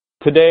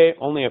 Today,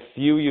 only a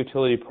few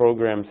utility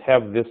programs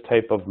have this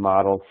type of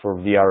model for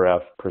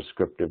VRF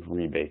prescriptive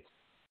rebates.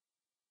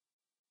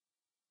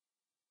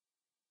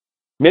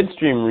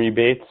 Midstream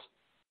rebates,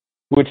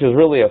 which is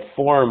really a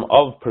form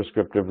of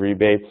prescriptive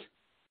rebates,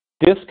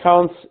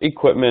 discounts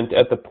equipment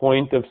at the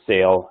point of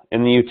sale,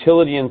 and the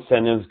utility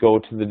incentives go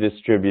to the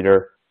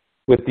distributor,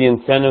 with the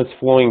incentives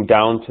flowing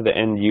down to the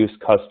end-use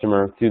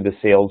customer through the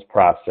sales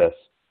process,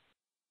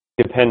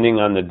 depending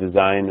on the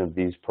design of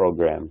these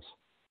programs.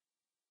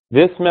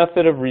 This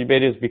method of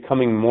rebate is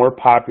becoming more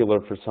popular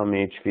for some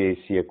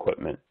HVAC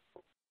equipment.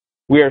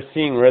 We are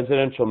seeing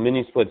residential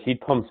mini-split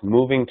heat pumps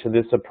moving to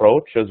this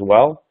approach as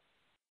well,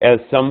 as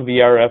some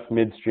VRF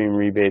midstream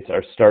rebates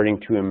are starting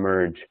to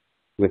emerge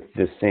with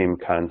this same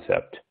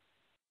concept.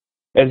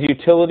 As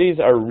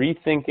utilities are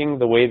rethinking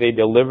the way they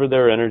deliver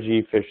their energy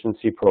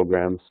efficiency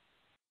programs,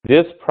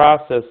 this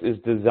process is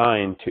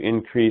designed to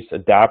increase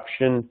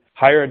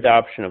higher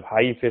adoption of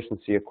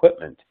high-efficiency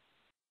equipment,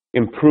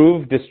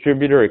 improve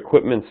distributor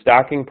equipment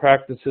stocking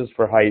practices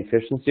for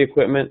high-efficiency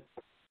equipment,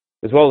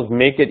 as well as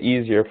make it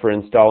easier for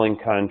installing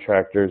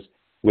contractors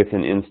with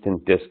an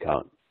instant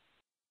discount.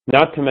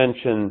 Not to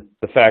mention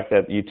the fact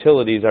that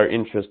utilities are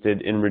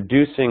interested in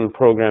reducing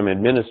program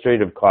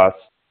administrative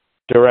costs,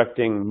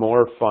 directing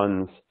more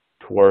funds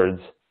towards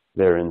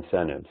their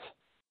incentives.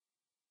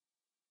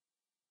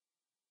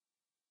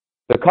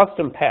 The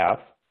custom path,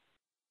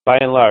 by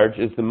and large,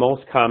 is the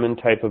most common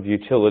type of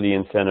utility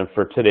incentive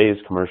for today's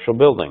commercial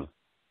building.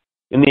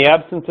 In the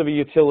absence of a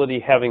utility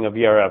having a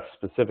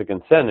VRF-specific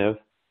incentive,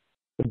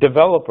 the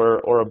developer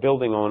or a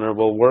building owner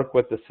will work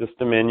with the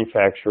system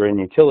manufacturer and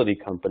utility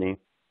company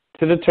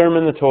to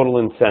determine the total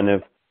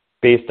incentive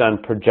based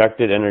on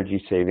projected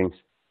energy savings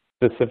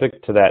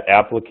specific to that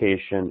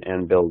application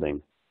and building.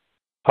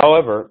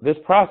 However, this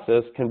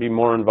process can be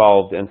more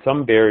involved and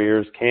some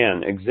barriers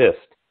can exist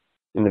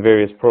in the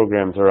various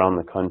programs around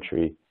the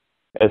country,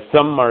 as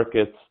some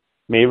markets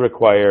may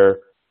require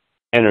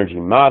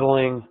energy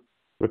modeling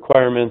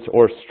requirements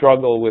or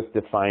struggle with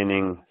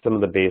defining some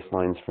of the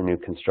baselines for new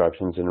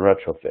constructions and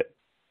retrofit.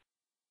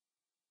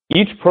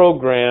 Each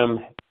program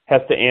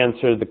has to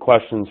answer the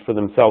questions for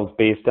themselves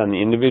based on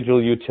the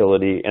individual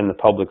utility and the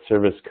Public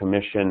Service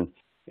Commission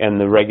and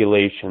the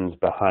regulations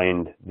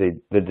behind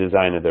the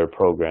design of their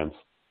programs.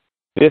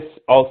 This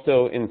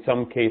also, in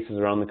some cases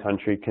around the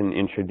country, can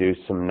introduce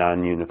some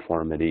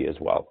non-uniformity as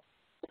well.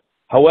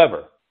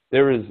 However,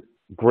 there is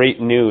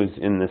great news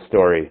in this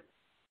story.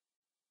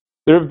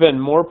 There have been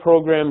more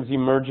programs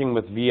emerging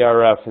with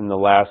VRF in the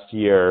last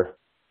year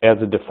as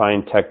a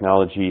defined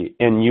technology,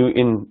 and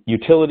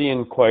utility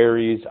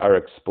inquiries are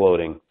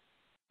exploding.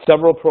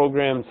 Several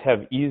programs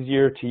have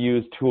easier to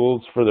use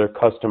tools for their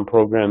custom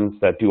programs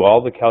that do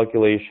all the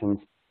calculations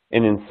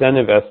and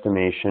incentive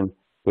estimation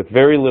with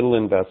very little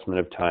investment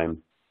of time.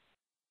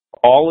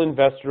 All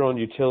investor-owned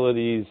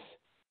utilities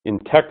in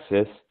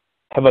Texas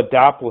have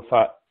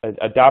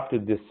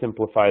adopted this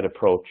simplified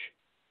approach,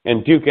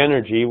 and Duke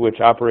Energy, which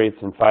operates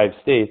in 5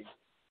 states,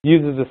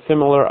 uses a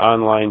similar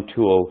online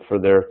tool for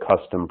their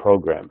custom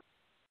program.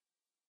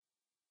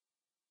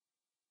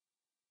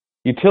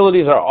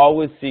 Utilities are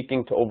always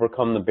seeking to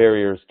overcome the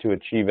barriers to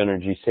achieve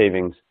energy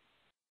savings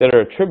that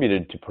are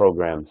attributed to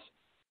programs.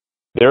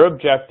 Their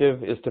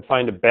objective is to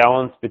find a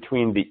balance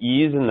between the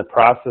ease in the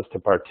process to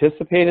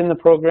participate in the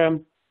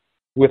program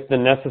with the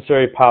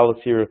necessary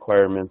policy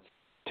requirements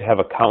to have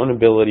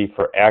accountability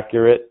for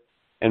accurate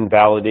and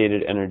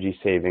validated energy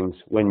savings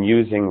when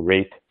using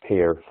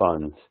ratepayer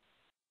funds.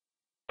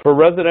 For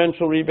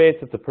residential rebates,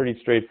 it's a pretty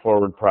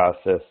straightforward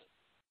process,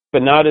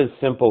 but not as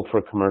simple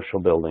for commercial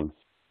buildings.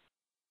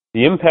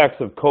 The impacts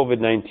of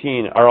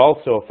COVID-19 are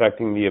also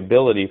affecting the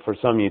ability for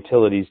some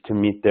utilities to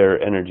meet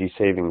their energy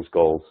savings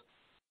goals.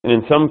 And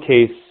in some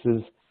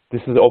cases,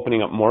 this is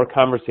opening up more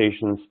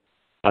conversations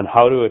on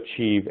how to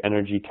achieve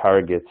energy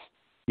targets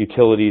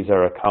utilities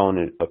are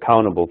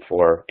accountable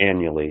for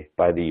annually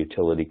by the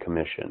Utility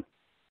Commission.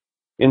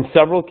 In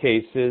several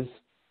cases,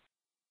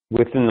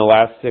 within the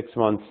last 6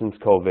 months since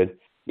COVID,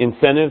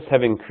 incentives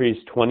have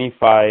increased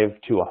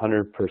 25 to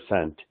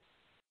 100%.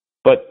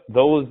 But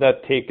those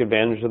that take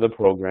advantage of the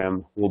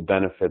program will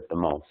benefit the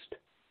most.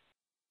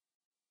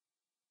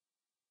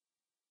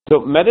 So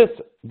METUS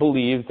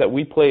believes that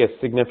we play a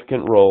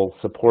significant role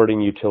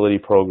supporting utility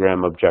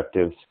program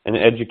objectives and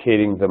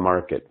educating the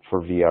market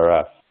for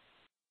VRF.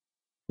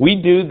 We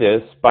do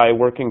this by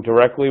working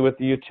directly with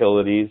the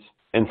utilities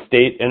and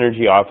state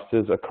energy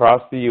offices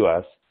across the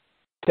U.S.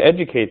 to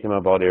educate them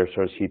about air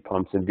source heat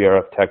pumps and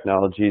VRF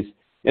technologies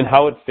and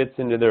how it fits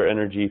into their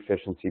energy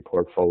efficiency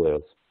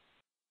portfolios.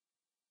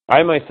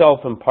 I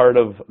myself am part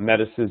of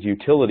METUS's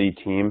utility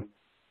team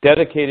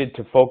dedicated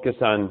to focus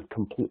on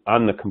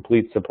the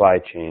complete supply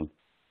chain.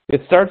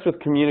 It starts with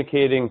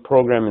communicating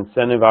program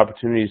incentive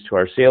opportunities to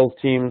our sales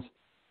teams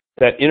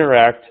that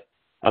interact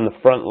on the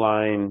front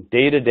line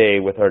day-to-day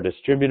with our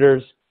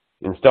distributors,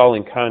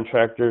 installing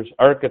contractors,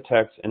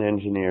 architects, and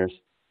engineers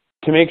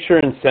to make sure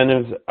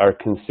incentives are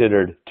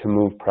considered to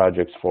move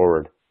projects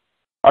forward.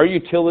 Our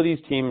utilities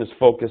team is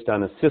focused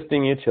on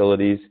assisting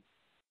utilities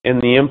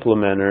and the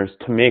implementers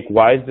to make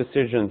wise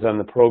decisions on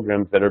the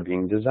programs that are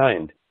being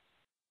designed.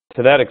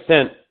 To that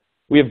extent,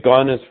 we have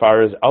gone as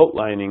far as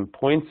outlining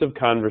points of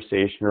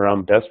conversation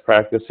around best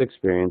practice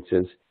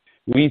experiences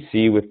we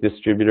see with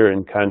distributor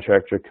and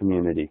contractor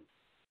community.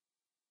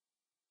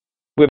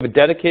 We have a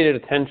dedicated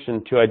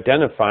attention to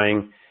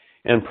identifying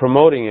and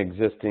promoting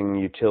existing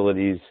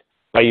utilities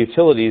by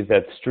utilities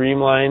that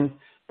streamline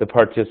the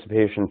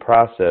participation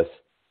process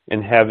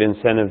and have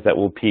incentives that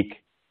will pique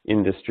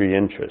industry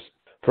interest.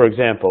 For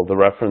example, the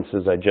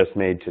references I just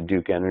made to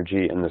Duke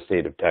Energy and the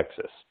state of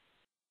Texas.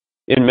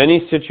 In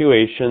many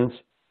situations,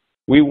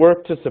 we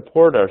work to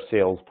support our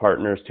sales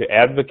partners to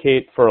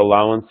advocate for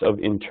allowance of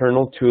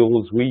internal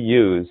tools we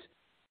use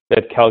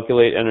that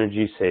calculate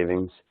energy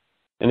savings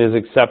and is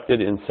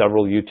accepted in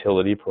several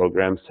utility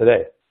programs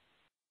today.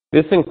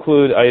 This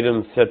includes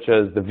items such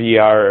as the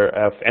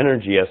VRF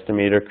energy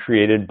estimator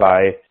created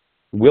by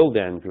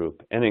Willdan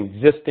Group, an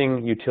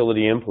existing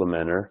utility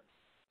implementer,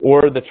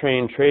 or the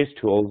Trane trace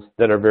tools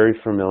that are very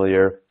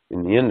familiar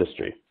in the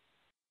industry.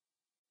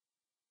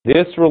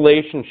 This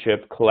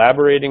relationship,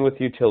 collaborating with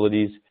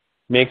utilities,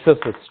 makes us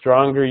a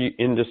stronger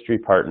industry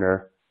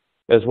partner,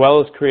 as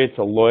well as creates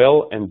a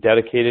loyal and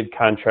dedicated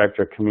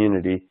contractor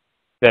community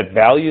that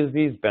values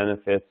these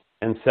benefits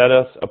and set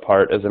us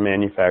apart as a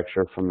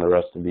manufacturer from the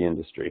rest of the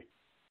industry.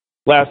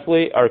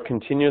 Lastly, our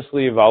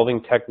continuously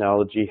evolving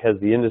technology has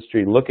the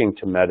industry looking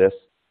to METUS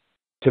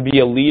to be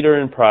a leader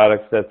in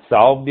products that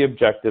solve the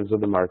objectives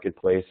of the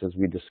marketplace as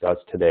we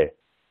discussed today.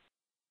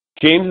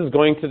 James is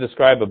going to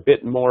describe a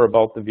bit more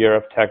about the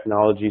VRF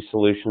technology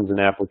solutions and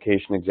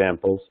application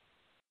examples,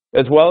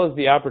 as well as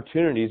the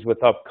opportunities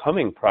with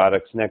upcoming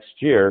products next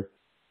year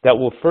that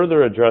will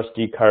further address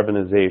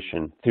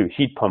decarbonization through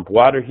heat pump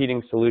water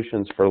heating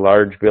solutions for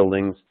large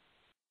buildings,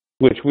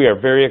 which we are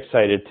very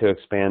excited to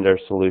expand our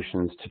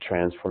solutions to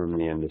transform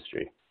the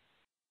industry.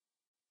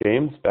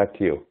 James, back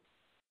to you.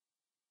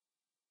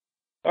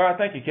 All right,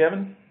 thank you,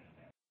 Kevin.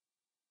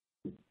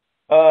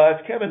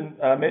 As Kevin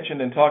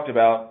mentioned and talked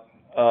about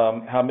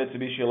how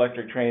Mitsubishi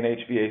Electric Trane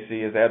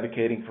HVAC is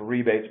advocating for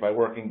rebates by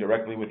working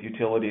directly with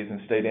utilities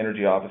and state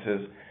energy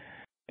offices.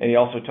 And he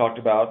also talked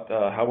about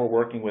how we're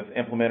working with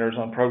implementers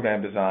on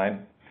program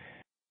design.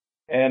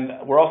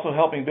 And we're also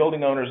helping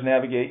building owners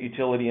navigate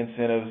utility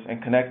incentives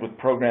and connect with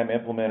program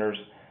implementers,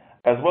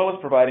 as well as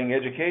providing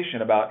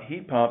education about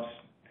heat pumps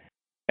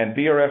and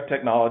VRF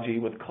technology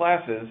with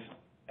classes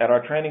at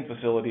our training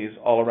facilities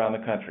all around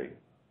the country.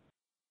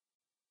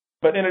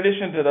 But in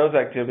addition to those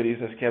activities,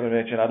 as Kevin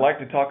mentioned, I'd like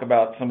to talk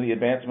about some of the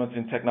advancements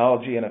in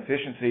technology and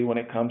efficiency when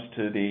it comes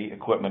to the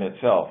equipment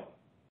itself.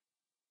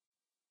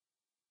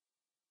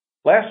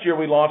 Last year,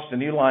 we launched a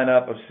new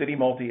lineup of City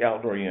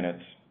Multi-outdoor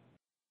units.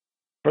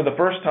 For the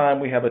first time,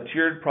 we have a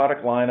tiered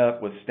product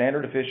lineup with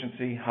standard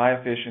efficiency, high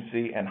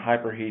efficiency, and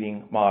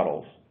hyperheating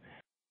models.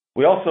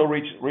 We also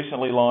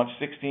recently launched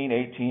 16,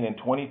 18, and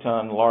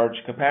 20-ton large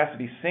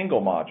capacity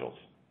single modules.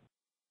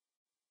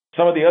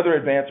 Some of the other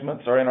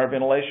advancements are in our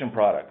ventilation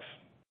products.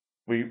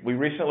 We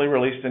recently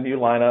released a new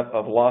lineup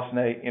of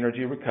Losnay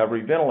energy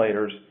recovery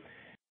ventilators,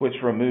 which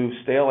remove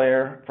stale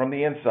air from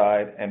the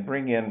inside and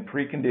bring in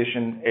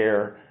preconditioned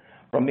air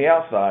from the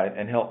outside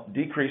and help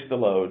decrease the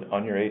load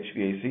on your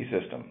HVAC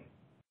system.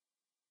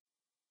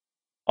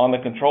 On the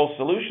control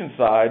solution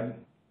side,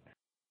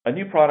 a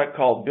new product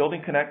called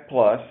Building Connect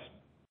Plus,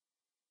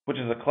 which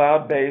is a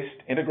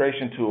cloud-based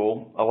integration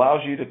tool,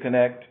 allows you to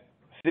connect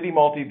City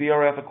Multi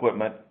VRF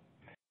equipment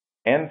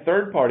and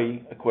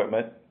third-party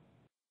equipment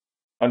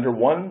under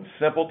one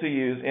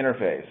simple-to-use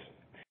interface.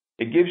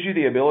 It gives you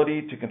the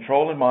ability to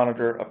control and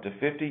monitor up to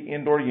 50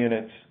 indoor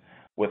units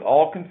with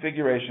all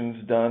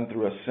configurations done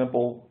through a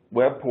simple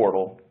web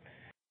portal,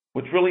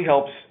 which really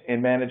helps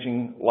in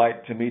managing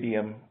light to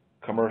medium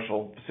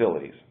commercial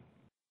facilities.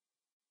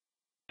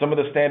 Some of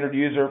the standard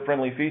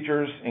user-friendly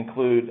features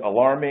include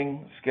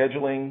alarming,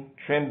 scheduling,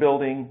 trend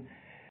building,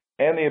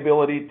 and the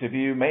ability to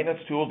view maintenance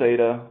tool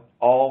data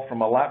all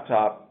from a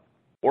laptop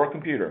or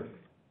computer.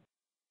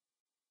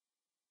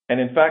 And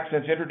in fact,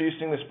 since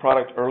introducing this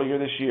product earlier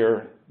this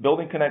year,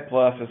 Building Connect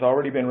Plus has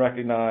already been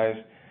recognized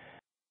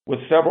with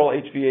several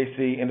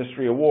HVAC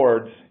industry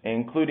awards,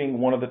 including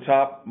one of the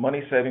top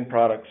money-saving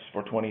products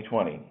for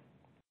 2020.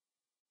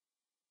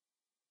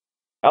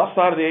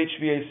 Outside of the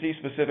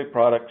HVAC-specific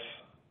products,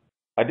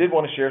 I did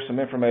want to share some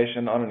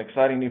information on an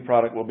exciting new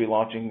product we'll be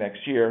launching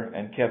next year,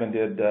 and Kevin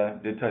did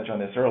touch on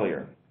this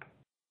earlier.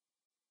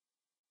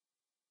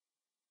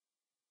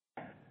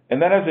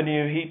 And that is a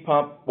new heat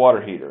pump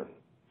water heater.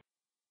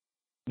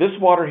 This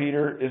water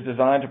heater is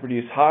designed to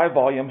produce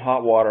high-volume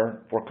hot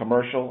water for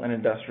commercial and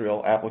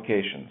industrial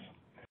applications.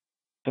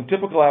 Some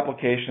typical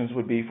applications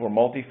would be for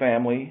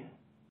multifamily,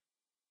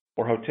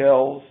 for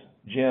hotels,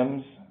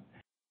 gyms,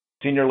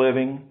 senior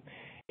living,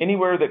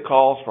 anywhere that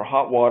calls for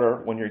hot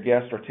water when your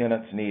guests or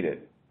tenants need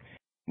it.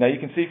 Now you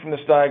can see from this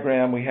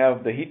diagram we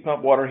have the heat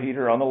pump water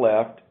heater on the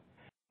left,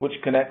 which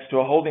connects to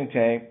a holding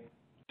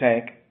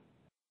tank,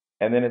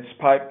 and then its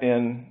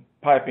piping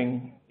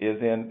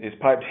is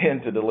piped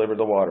in to deliver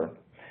the water.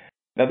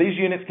 Now these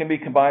units can be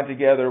combined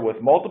together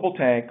with multiple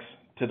tanks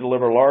to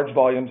deliver large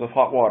volumes of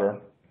hot water.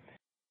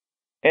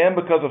 And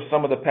because of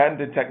some of the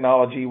patented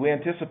technology, we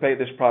anticipate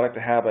this product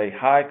to have a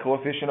high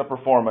coefficient of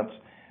performance,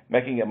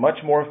 making it much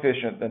more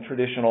efficient than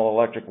traditional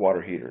electric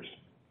water heaters.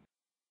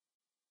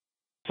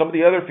 Some of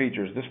the other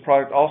features, this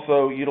product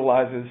also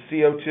utilizes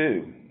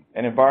CO2,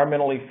 an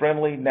environmentally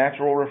friendly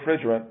natural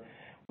refrigerant,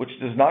 which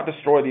does not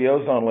destroy the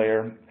ozone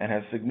layer and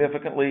has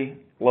significantly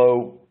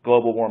low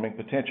global warming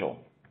potential.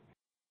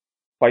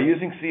 By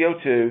using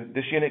CO2,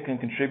 this unit can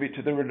contribute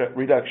to the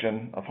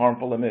reduction of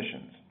harmful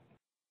emissions.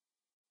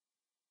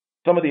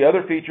 Some of the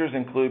other features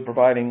include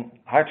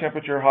providing high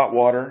temperature hot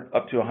water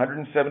up to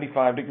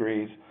 175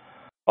 degrees,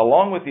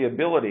 along with the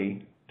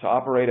ability to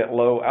operate at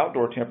low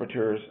outdoor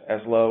temperatures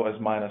as low as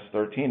minus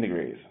 13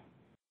 degrees.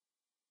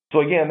 So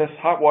again, this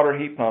hot water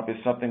heat pump is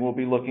something we'll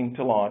be looking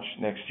to launch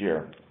next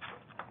year.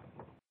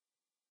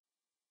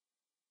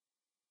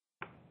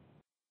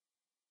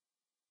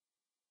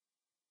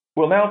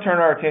 We'll now turn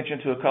our attention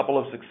to a couple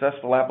of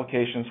successful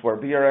applications where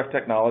VRF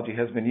technology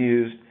has been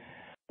used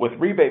with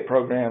rebate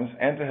programs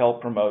and to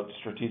help promote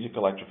strategic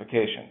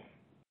electrification.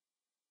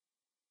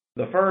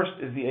 The first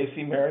is the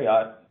AC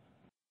Marriott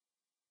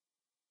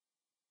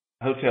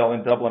Hotel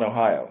in Dublin,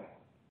 Ohio.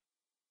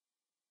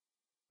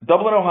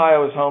 Dublin,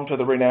 Ohio is home to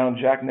the renowned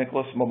Jack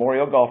Nicklaus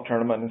Memorial Golf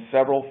Tournament and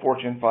several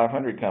Fortune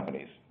 500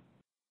 companies.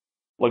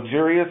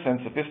 Luxurious and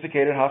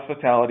sophisticated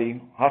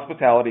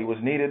hospitality was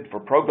needed for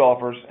pro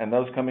golfers and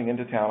those coming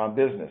into town on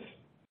business.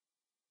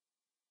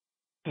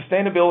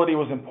 Sustainability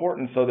was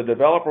important, so the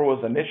developer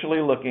was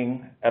initially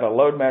looking at a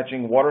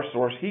load-matching water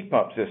source heat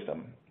pump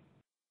system.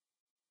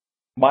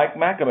 Mike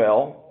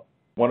McAmel,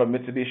 one of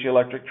Mitsubishi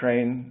Electric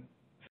Trane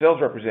sales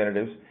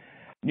representatives,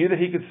 knew that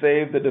he could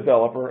save the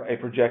developer a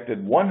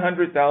projected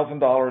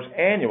 $100,000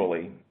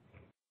 annually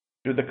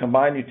through the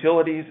combined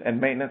utilities and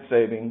maintenance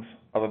savings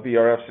of a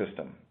VRF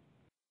system.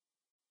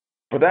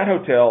 For that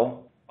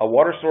hotel, a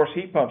water source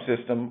heat pump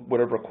system would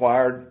have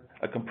required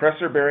a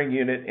compressor-bearing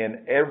unit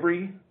in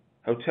every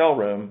hotel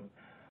room,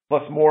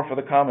 plus more for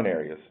the common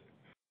areas.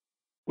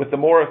 With the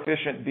more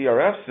efficient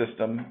VRF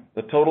system,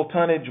 the total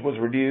tonnage was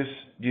reduced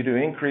due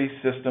to increased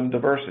system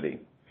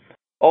diversity.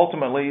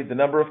 Ultimately, the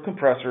number of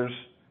compressors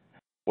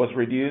was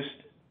reduced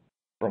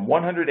from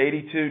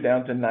 182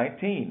 down to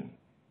 19,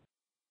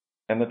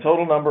 and the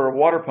total number of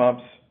water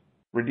pumps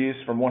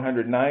reduced from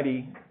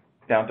 190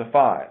 down to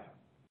 5.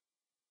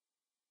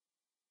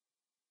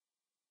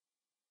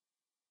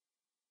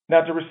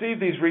 Now, to receive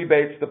these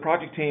rebates, the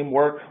project team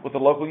worked with a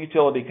local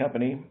utility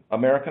company,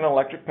 American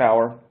Electric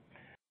Power,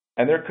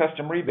 and their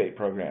custom rebate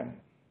program.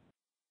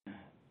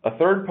 A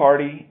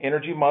third-party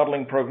energy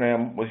modeling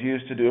program was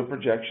used to do a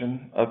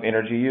projection of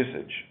energy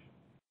usage.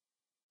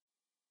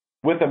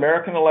 With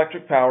American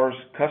Electric Power's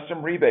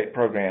custom rebate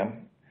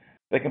program,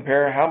 they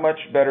compare how much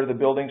better the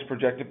building's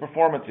projected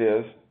performance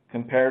is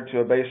compared to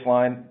a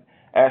baseline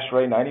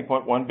ASHRAE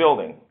 90.1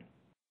 building.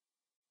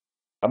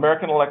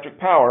 American Electric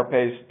Power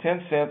pays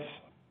 10 cents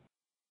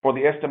for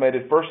the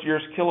estimated first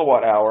year's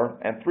kilowatt hour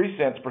and 3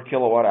 cents per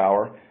kilowatt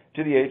hour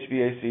to the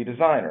HVAC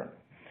designer.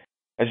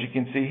 As you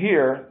can see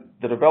here,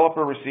 the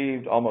developer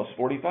received almost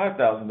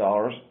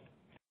 $45,000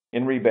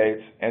 in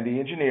rebates and the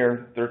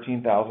engineer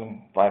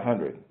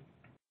 $13,500.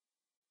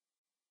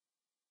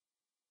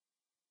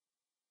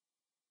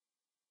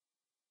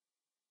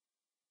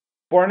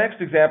 For our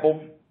next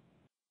example,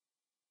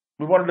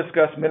 we want to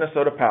discuss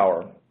Minnesota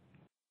Power,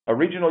 a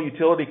regional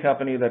utility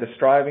company that is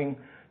striving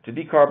to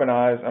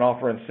decarbonize and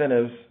offer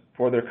incentives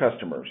for their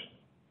customers.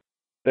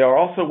 They are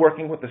also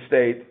working with the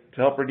state to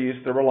help reduce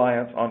their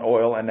reliance on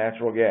oil and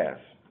natural gas.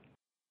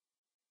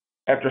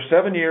 After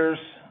 7 years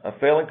of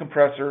failing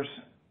compressors,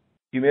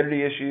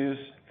 humidity issues,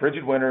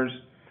 frigid winters,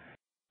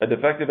 a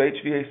defective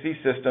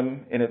HVAC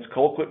system in its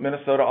Colquitt,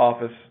 Minnesota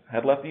office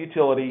had left the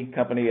utility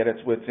company at its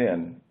wit's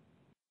end.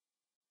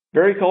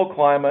 Very cold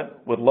climate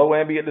with low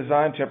ambient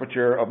design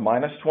temperature of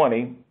minus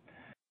 20,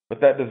 but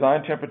that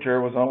design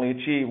temperature was only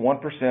achieved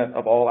 1%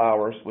 of all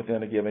hours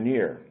within a given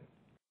year.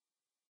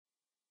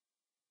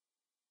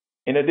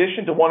 In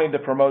addition to wanting to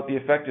promote the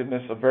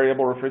effectiveness of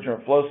variable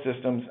refrigerant flow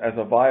systems as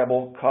a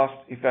viable,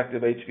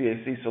 cost-effective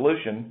HVAC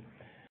solution,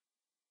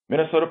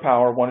 Minnesota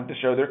Power wanted to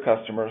show their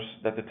customers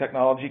that the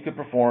technology could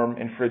perform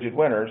in frigid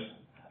winters,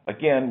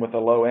 again with a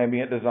low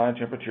ambient design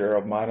temperature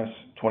of minus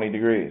 20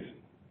 degrees.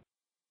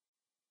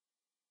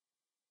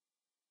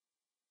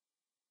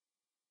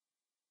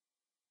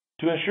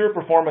 To ensure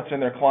performance in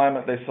their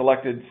climate, they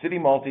selected City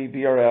Multi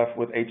VRF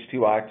with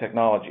H2I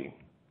technology.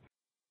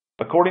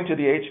 According to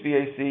the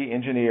HVAC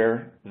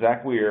engineer,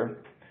 Zach Weir,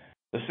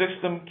 the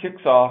system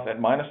kicks off at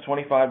minus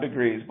 25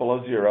 degrees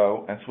below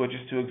zero and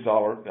switches to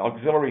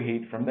auxiliary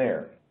heat from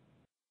there.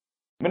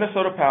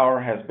 Minnesota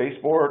Power has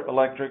baseboard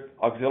electric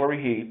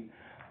auxiliary heat.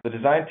 The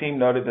design team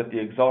noted that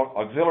the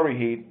auxiliary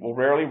heat will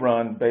rarely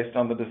run based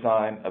on the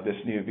design of this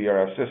new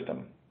VRF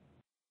system.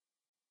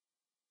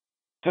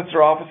 Since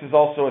their office is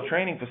also a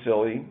training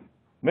facility,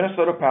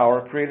 Minnesota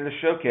Power created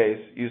a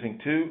showcase using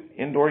 2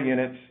 indoor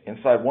units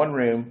inside one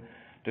room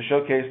to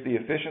showcase the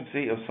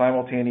efficiency of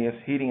simultaneous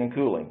heating and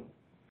cooling.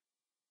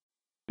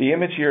 The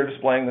image here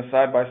displaying the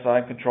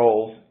side-by-side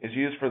controls is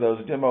used for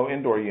those demo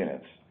indoor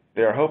units.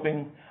 They are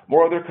hoping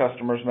more of their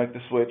customers make the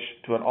switch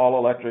to an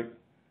all-electric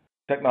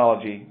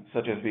technology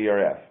such as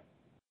VRF.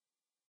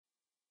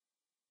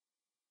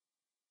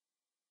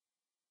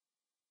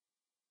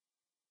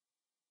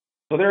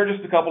 So there are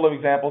just a couple of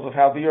examples of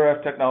how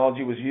VRF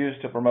technology was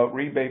used to promote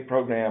rebate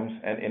programs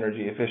and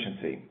energy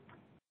efficiency.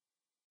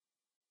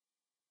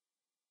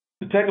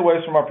 The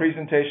takeaways from our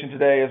presentation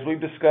today, as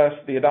we've discussed,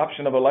 the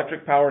adoption of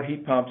electric-powered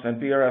heat pumps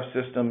and VRF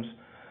systems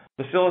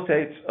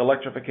facilitates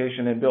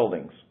electrification in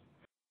buildings.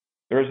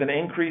 There is an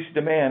increased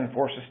demand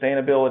for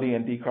sustainability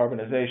and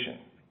decarbonization.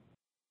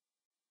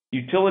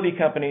 Utility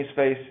companies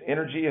face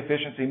energy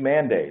efficiency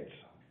mandates.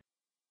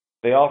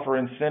 They offer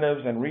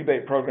incentives and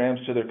rebate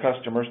programs to their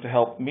customers to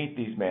help meet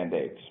these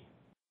mandates.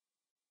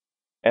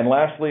 And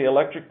lastly,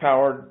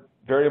 electric-powered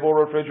variable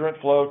refrigerant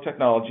flow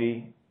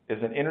technology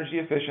is an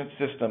energy-efficient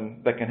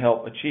system that can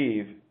help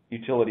achieve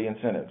utility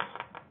incentives.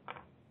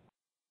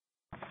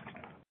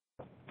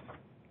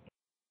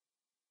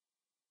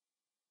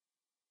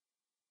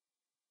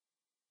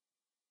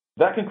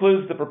 That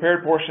concludes the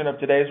prepared portion of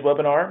today's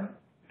webinar.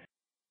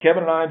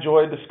 Kevin and I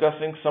enjoyed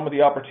discussing some of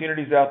the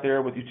opportunities out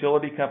there with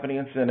utility company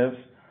incentives,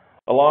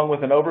 along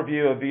with an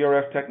overview of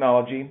VRF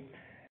technology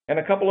and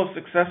a couple of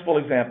successful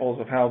examples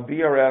of how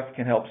VRF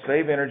can help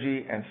save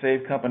energy and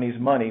save companies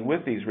money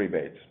with these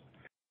rebates.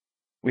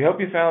 We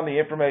hope you found the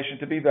information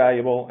to be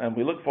valuable, and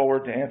we look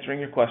forward to answering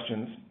your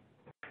questions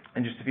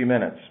in just a few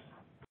minutes.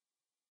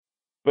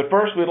 But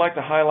first, we'd like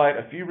to highlight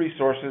a few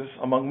resources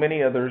among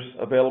many others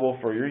available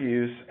for your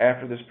use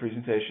after this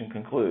presentation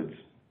concludes.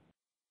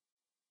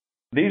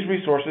 These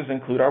resources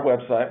include our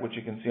website, which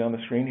you can see on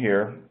the screen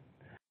here,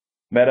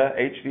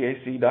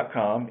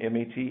 metahvac.com,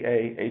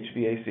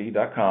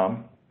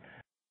 metahvac.com.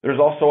 There's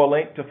also a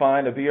link to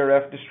find a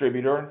VRF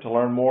distributor to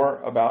learn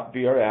more about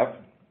VRF.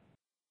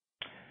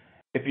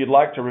 If you'd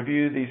like to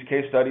review these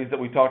case studies that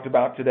we talked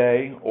about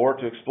today or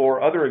to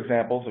explore other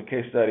examples of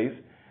case studies,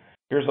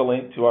 here's a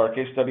link to our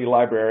case study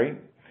library.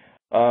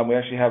 We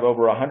actually have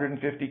over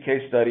 150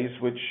 case studies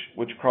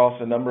which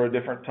cross a number of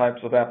different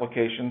types of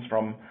applications,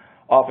 from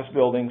office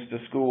buildings to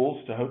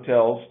schools to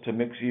hotels to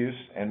mixed use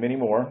and many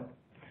more.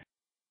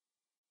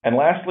 And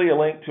lastly, a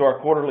link to our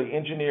quarterly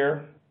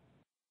engineer,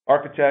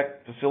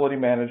 architect, facility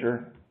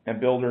manager, and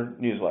builder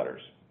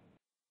newsletters.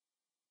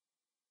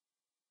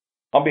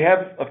 On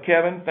behalf of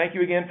Kevin, thank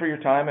you again for your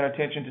time and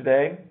attention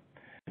today.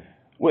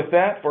 With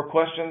that, for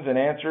questions and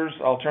answers,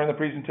 I'll turn the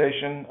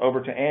presentation over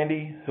to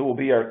Andy, who will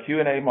be our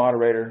Q&A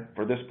moderator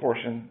for this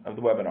portion of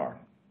the webinar.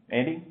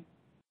 Andy?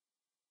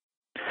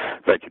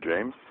 Thank you,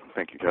 James.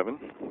 Thank you, Kevin.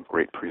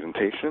 Great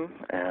presentation.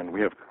 And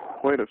we have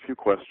quite a few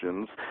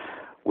questions,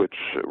 which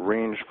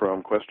range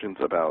from questions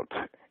about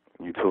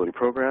utility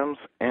programs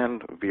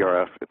and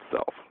VRF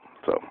itself.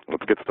 So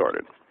let's get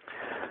started.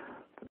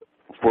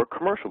 For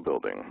commercial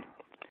building,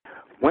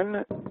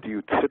 when do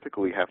you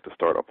typically have to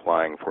start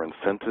applying for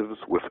incentives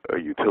with a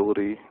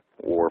utility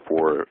or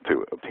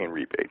to obtain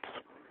rebates?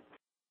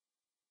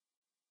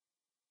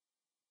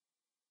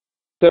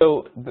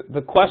 So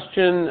the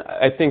question,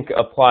 I think,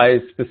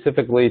 applies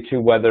specifically to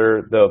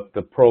whether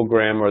the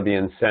program or the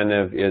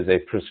incentive is a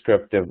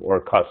prescriptive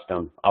or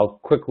custom. I'll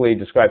quickly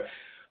describe.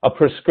 A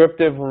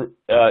prescriptive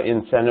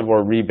incentive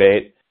or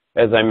rebate,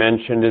 as I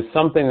mentioned, is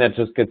something that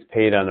just gets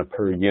paid on a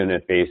per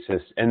unit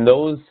basis. And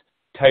those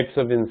types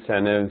of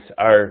incentives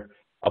are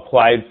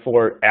applied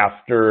for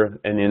after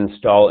an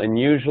install. And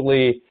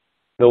usually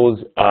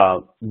those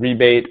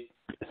rebate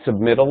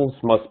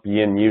submittals must be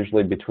in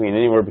usually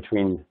anywhere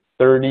between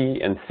 30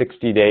 and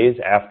 60 days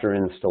after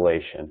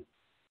installation.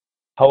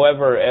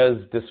 However, as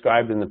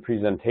described in the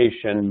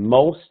presentation,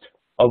 most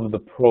of the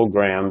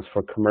programs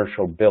for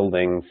commercial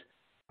buildings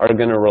are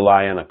going to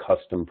rely on a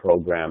custom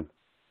program.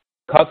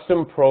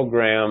 Custom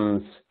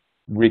programs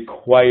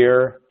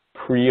require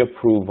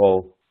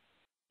pre-approval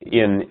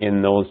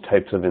in those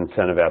types of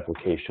incentive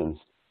applications.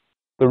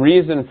 The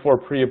reason for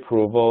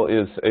pre-approval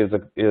is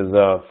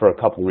for a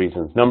couple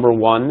reasons. Number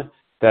one,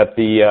 that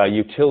the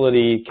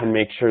utility can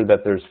make sure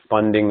that there's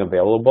funding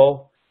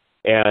available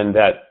and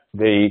that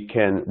they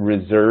can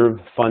reserve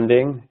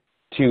funding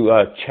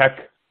to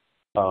check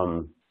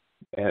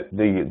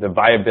the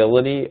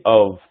viability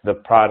of the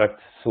product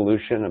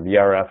solution, of the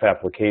VRF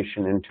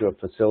application into a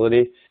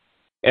facility.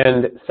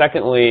 And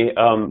secondly,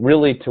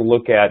 really to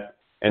look at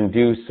and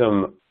do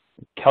some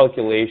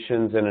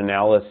calculations and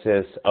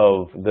analysis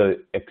of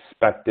the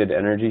expected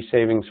energy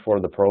savings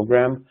for the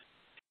program.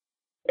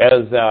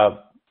 As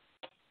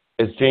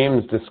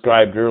James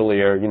described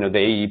earlier, the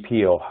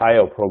AEP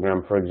Ohio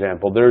program, for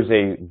example, there's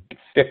a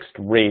fixed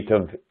rate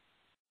of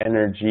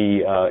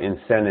energy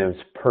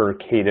incentives per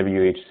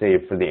kWh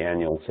saved for the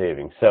annual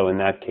savings. So in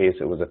that case,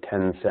 it was a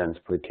 10 cents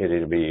per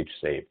kWh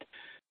saved.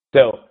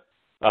 So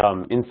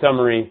in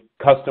summary,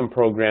 custom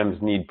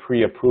programs need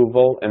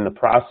pre-approval, and the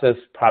process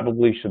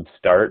probably should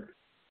start,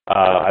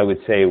 I would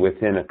say,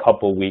 within a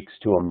couple weeks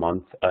to a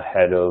month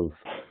ahead of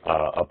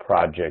a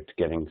project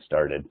getting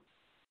started.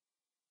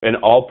 And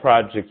all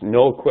projects,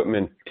 no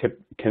equipment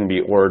can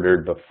be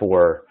ordered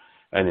before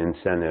an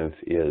incentive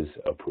is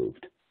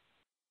approved.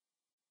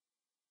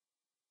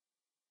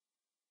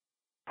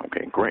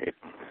 Okay, great.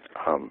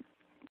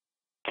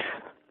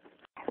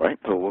 Right,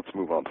 so let's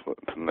move on to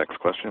the next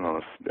question.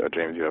 Unless,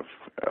 James, you have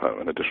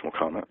an additional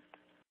comment?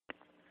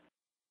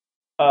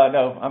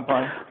 No, I'm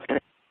fine. Okay.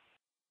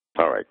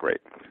 All right, great.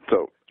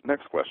 So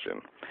next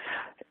question.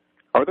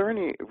 Are there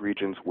any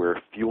regions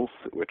where fuel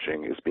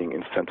switching is being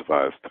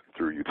incentivized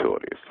through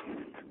utilities?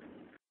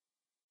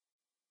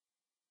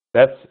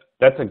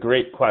 That's a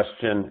great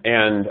question,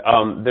 and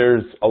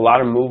there's a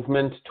lot of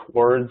movement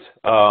towards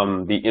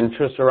the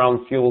interest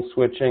around fuel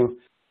switching.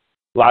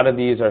 A lot of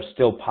these are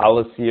still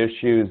policy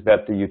issues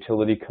that the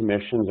utility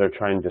commissions are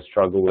trying to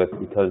struggle with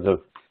because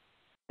of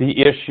the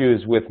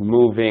issues with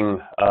moving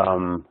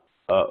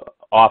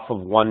off of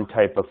one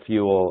type of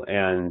fuel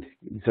and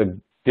so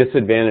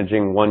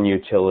disadvantaging one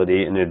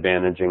utility and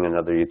advantaging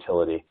another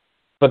utility.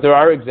 But there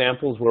are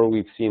examples where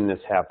we've seen this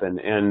happen,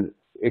 and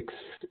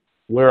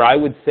where I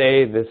would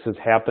say this is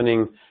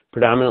happening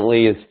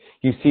predominantly is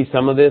you see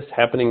some of this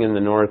happening in the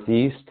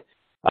Northeast.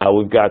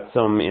 We've got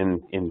some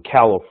in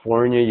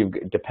California,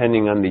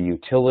 depending on the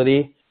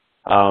utility.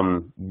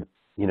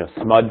 You know,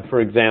 SMUD,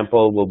 for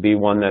example, will be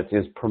one that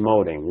is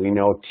promoting. We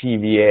know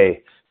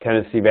TVA,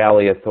 Tennessee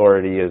Valley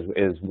Authority,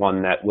 is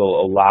one that will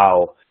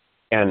allow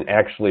and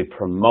actually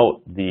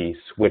promote the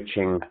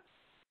switching.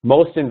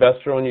 Most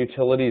investor-owned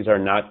utilities are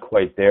not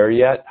quite there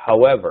yet.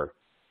 However,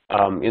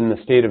 in the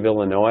state of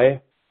Illinois,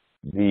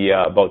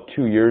 about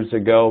 2 years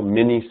ago,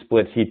 mini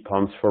split heat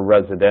pumps for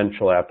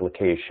residential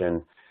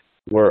application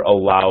were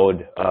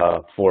allowed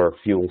for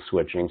fuel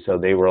switching. So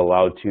they were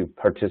allowed to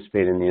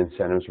participate in the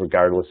incentives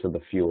regardless of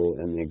the fuel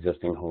in the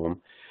existing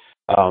home.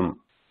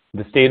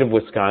 The state of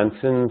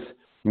Wisconsin's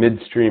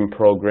midstream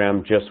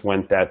program just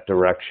went that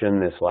direction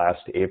this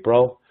last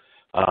April.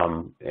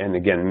 And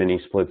again, mini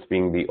splits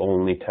being the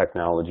only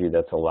technology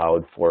that's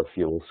allowed for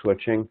fuel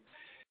switching.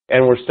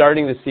 And we're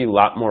starting to see a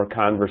lot more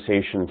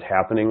conversations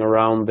happening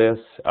around this,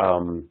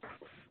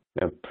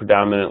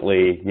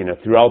 predominantly, you know,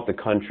 throughout the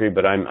country,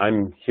 but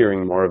I'm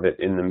hearing more of it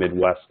in the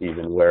Midwest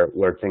even,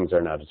 where things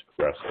are not as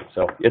progressive.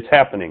 So it's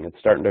happening. It's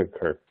starting to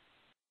occur.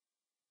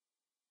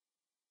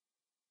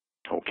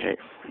 Okay,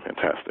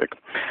 fantastic.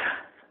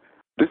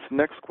 This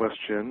next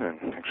question,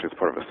 and actually it's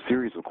part of a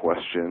series of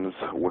questions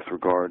with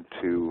regard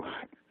to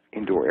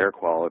indoor air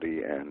quality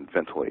and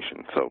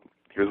ventilation. So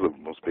here's the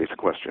most basic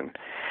question.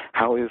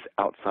 How is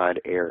outside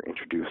air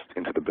introduced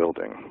into the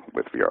building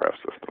with VRF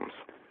systems?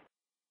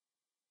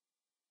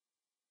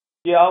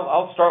 Yeah,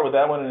 I'll start with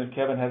that one, and if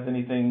Kevin has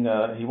anything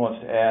he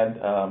wants to add.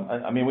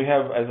 I mean, we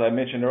have, as I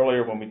mentioned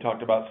earlier when we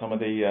talked about some of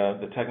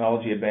the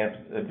technology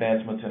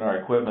advancements in our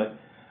equipment,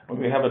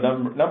 we have a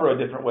number of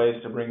different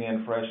ways to bring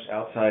in fresh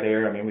outside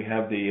air. I mean, we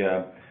have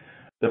the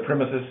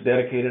premises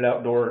dedicated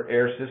outdoor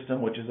air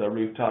system, which is a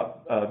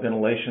rooftop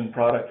ventilation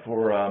product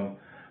for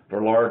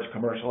large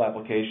commercial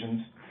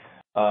applications.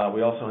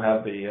 We also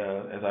have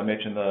as I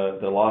mentioned,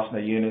 the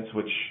LOSNA units,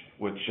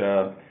 which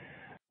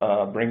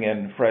bring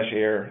in fresh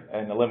air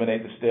and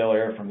eliminate the stale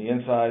air from the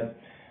inside.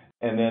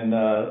 And then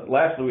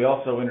lastly, we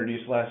also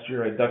introduced last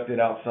year a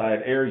ducted outside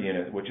air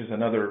unit, which is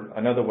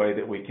another way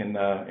that we can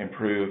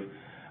improve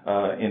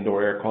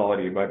indoor air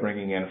quality by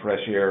bringing in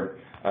fresh air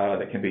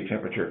that can be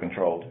temperature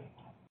controlled.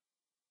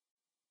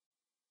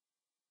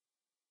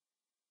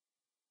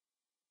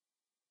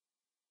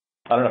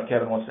 I don't know if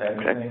Kevin wants to add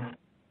anything.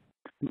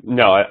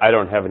 No, I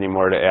don't have any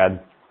more to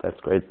add. That's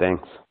great.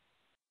 Thanks.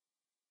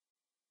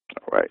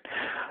 All right.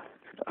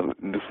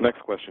 This next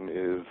question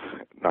is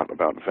not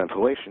about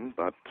ventilation,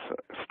 but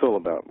still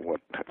about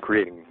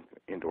creating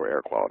indoor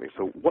air quality.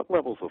 So what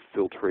levels of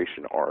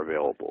filtration are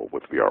available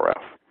with VRF?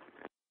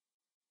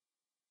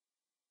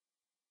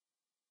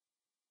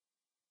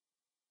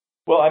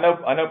 Well, I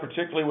know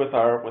particularly with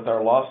our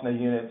LOSNA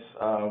units,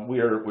 we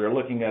are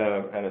looking at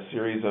a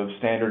series of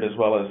standard as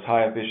well as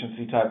high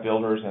efficiency type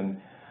filters, and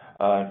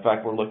in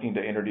fact we're looking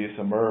to introduce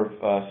a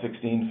MERV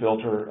 16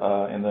 filter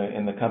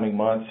in the coming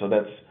months. So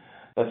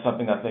that's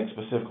something I think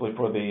specifically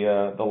for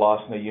the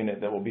LOSNA unit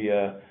that will be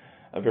a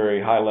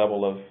very high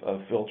level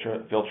of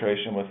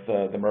filtration with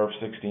the MERV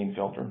 16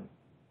 filter.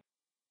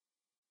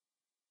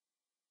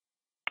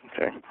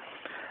 Okay.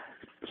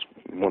 Just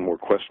one more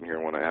question here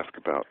I want to ask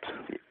about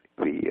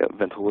the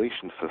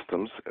ventilation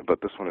systems,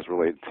 but this one is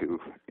related to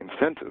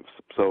incentives.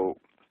 So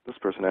this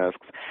person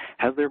asks,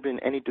 has there been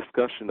any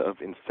discussion of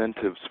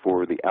incentives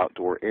for the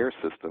outdoor air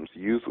systems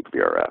used with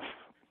VRF?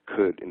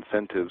 Could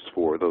incentives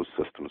for those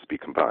systems be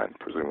combined,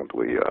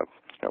 presumably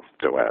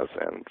DOAS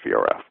and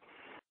VRF?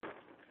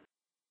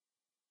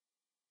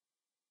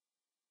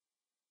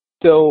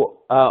 So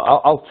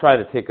I'll try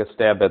to take a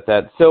stab at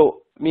that. So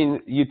I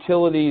mean,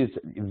 utilities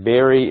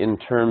vary in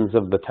terms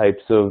of the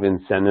types of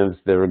incentives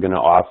they're going to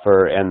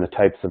offer and the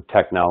types of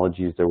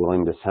technologies they're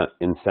willing to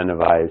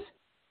incentivize.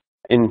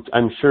 And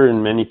I'm sure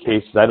in many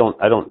cases, I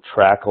don't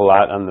track a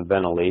lot on the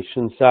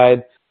ventilation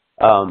side,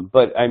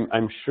 but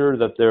I'm sure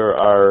that there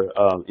are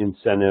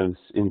incentives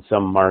in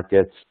some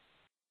markets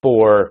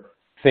for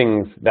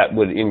things that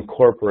would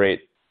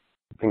incorporate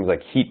things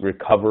like heat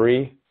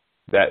recovery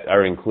that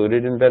are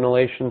included in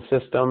ventilation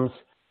systems.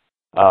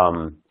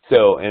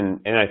 So, and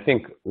I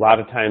think a lot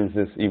of times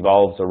this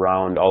evolves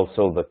around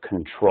also the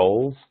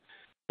controls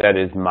that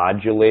is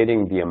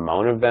modulating the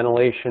amount of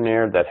ventilation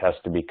air that has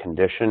to be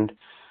conditioned.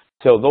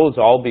 So those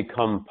all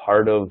become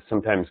part of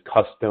sometimes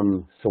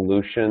custom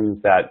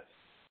solutions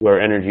where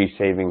energy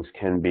savings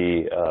can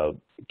be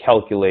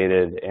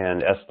calculated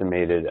and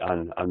estimated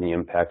on the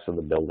impacts of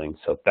the building.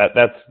 So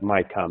that's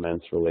my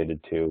comments related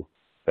to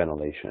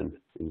ventilation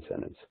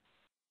incentives.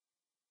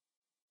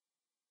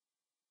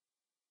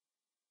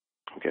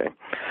 Okay.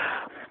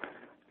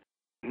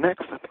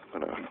 Next,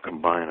 I'm going to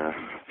combine a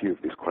few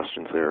of these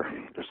questions there.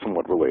 They're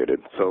somewhat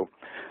related. So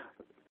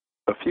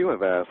a few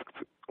have asked,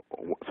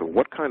 so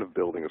what kind of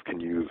buildings can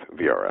use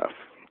VRF?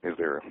 Is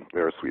there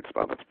a sweet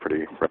spot that's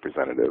pretty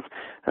representative?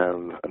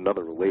 And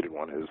another related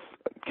one is,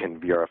 can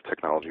VRF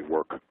technology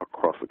work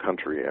across the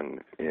country and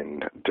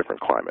in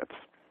different climates?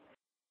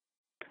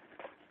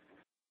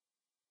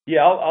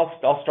 Yeah,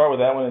 I'll start with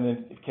that one, and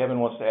then if Kevin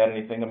wants to add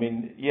anything. I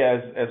mean, yeah,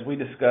 as we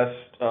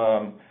discussed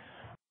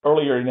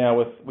earlier, now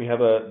we have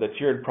the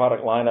tiered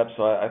product lineup,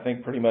 so I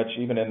think pretty much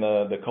even in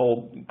the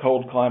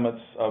cold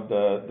climates of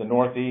the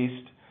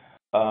Northeast,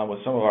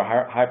 with some of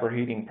our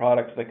hyperheating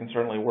products, they can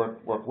certainly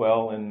work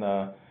well in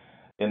the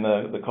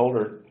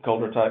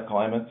colder type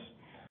climates.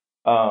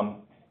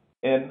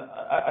 And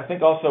I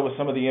think also with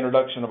some of the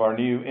introduction of our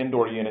new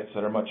indoor units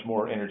that are much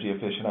more energy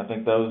efficient, I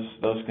think those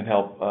can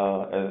help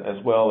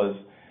as well as.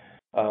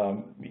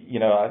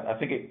 I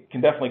think it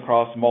can definitely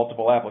cross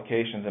multiple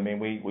applications. I mean,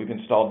 we've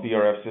installed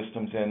VRF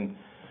systems in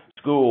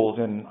schools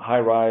and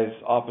high-rise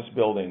office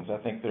buildings. I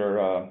think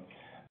they're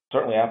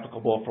certainly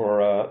applicable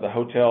for the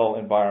hotel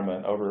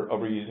environment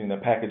over using the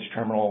package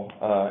terminal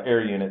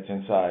air units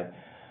inside.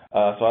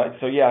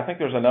 So yeah, I think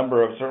there's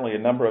certainly a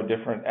number of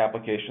different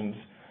applications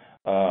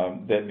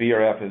that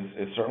VRF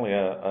is certainly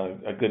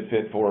a good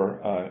fit for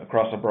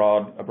across a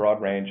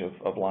broad range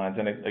of lines.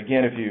 And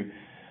again, if you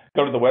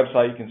go to the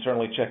website, you can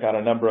certainly check out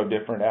a number of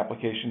different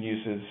application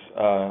uses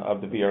of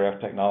the VRF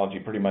technology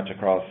pretty much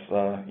across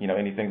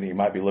anything that you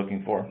might be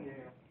looking for.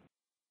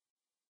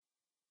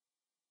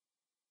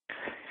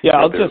 Yeah,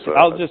 I'll just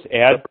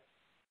add.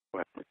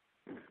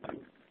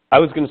 I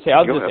was going to say,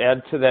 I'll just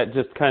add to that,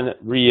 just kind of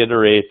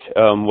reiterate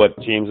what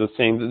James was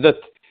saying.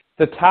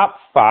 The top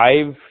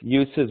 5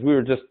 uses, we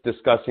were just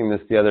discussing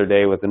this the other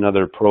day with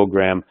another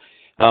program.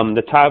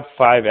 The top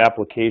 5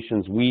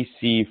 applications we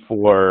see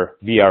for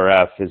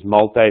VRF is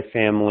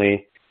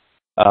multifamily,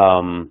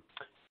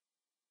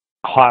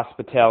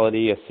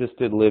 hospitality,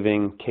 assisted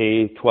living,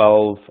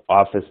 K-12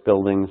 office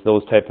buildings,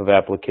 those type of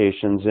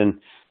applications. And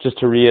just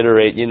to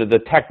reiterate, the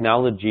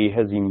technology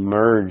has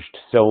emerged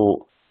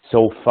so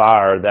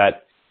far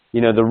that,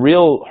 the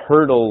real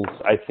hurdles,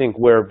 I think,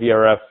 where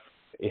VRF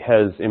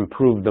has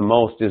improved the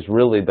most is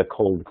really the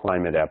cold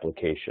climate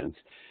applications.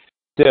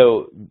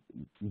 So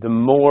the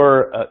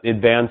more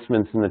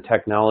advancements in the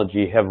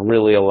technology have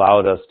really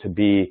allowed us to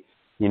be,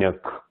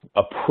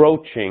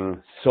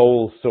 approaching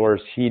sole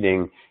source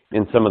heating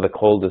in some of the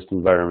coldest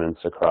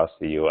environments across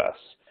the U.S.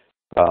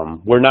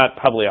 We're not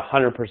probably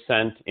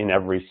 100% in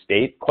every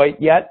state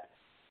quite yet,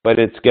 but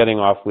it's getting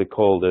awfully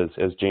cold,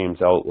 as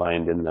James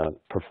outlined in the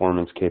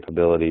performance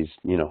capabilities,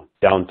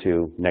 down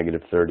to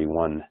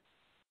 -31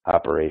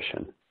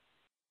 operation.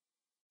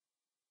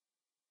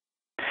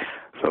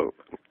 So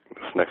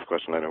this next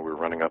question, I know we're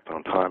running up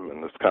on time,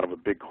 and it's kind of a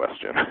big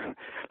question.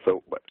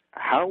 So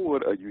how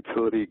would a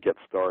utility get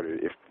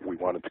started if we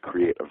wanted to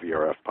create a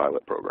VRF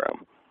pilot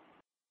program?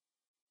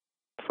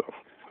 So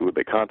who would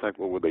they contact?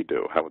 What would they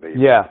do? How would they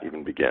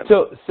even begin?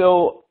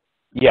 So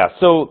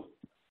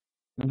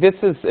this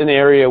is an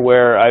area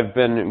where I've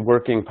been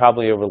working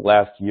probably over the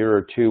last year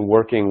or two,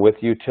 working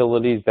with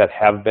utilities that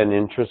have been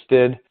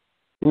interested.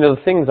 The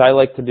things I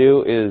like to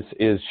do is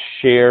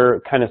share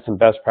kind of some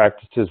best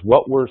practices,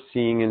 what we're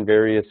seeing in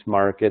various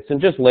markets,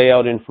 and just lay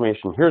out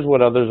information. Here's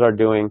what others are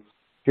doing.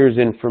 Here's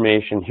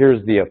information.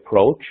 Here's the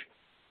approach.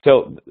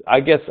 So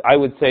I guess I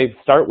would say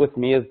start with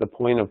me as the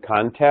point of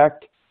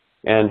contact,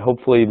 and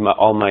hopefully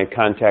all my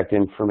contact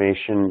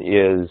information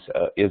is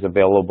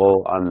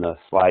available on the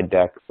slide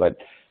deck. But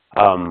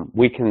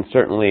we can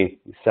certainly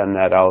send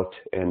that out,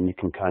 and you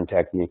can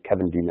contact me,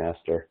 Kevin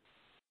DeMaster,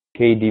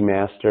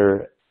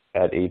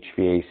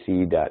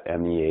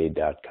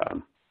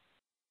 kdmaster@hvac.mea.com.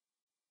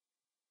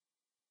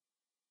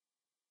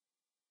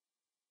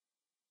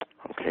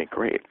 Okay,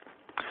 great.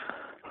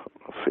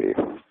 Let's see,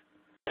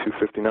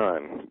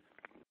 2:59.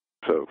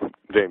 So,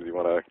 James, you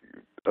want us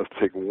to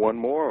take one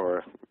more, or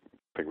I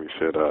think we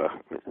should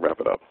wrap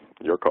it up?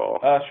 Your call.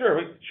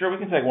 Sure, we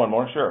can take one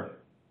more, sure.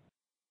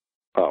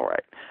 All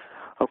right.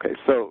 Okay,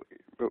 so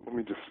let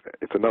me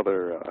it's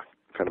another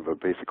kind of a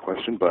basic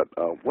question, but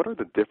what are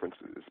the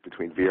differences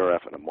between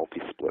VRF and a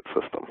multi-split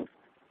system?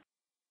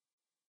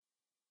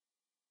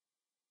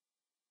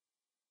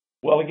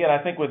 Well, again, I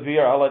think with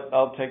VRF,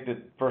 I'll take the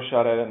first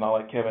shot at it, and I'll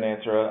let Kevin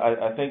answer.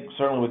 I think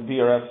certainly with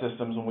VRF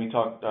systems, when we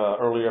talked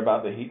earlier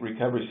about the heat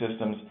recovery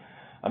systems,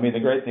 I mean, the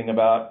great thing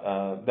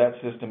about that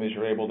system is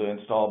you're able to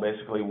install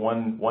basically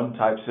one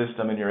type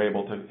system, and you're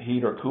able to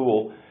heat or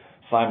cool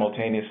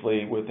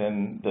simultaneously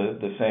within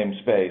the same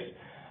space.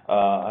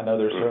 I know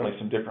there's certainly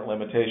some different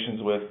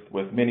limitations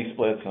with mini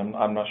splits.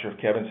 I'm not sure if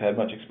Kevin's had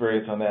much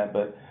experience on that,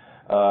 but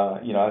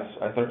I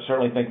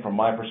certainly think from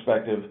my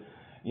perspective,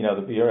 the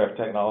VRF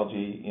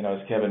technology,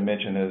 as Kevin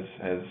mentioned,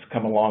 has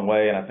come a long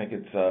way, and I think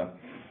it's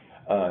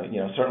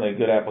certainly a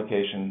good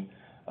application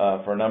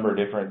for a number of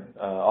different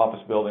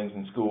office buildings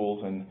and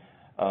schools. And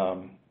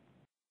Kevin,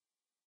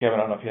 I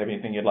don't know if you have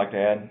anything you'd like to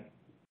add.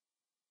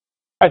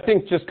 I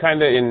think just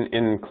kind of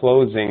in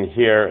closing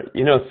here,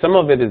 some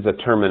of it is a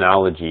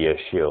terminology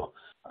issue.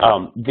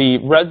 The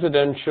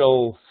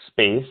residential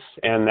space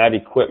and that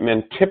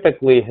equipment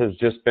typically has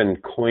just been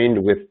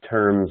coined with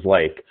terms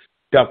like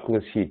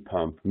ductless heat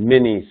pump,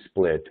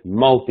 mini-split,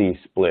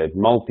 multi-split,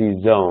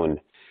 multi-zone,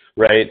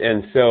 right?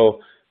 And so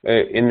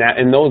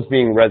in those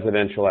being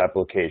residential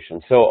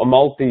applications. So a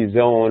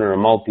multi-zone or a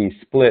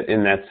multi-split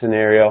in that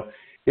scenario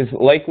is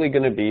likely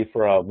going to be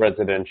for a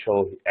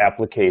residential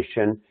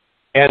application,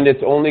 and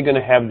it's only going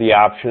to have the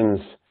options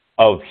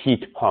of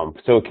heat pump.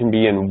 So it can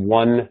be in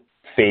one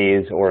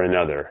phase or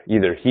another,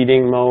 either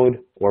heating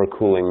mode or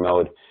cooling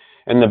mode.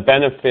 And the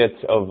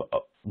benefits of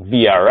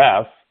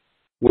VRF,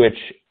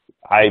 which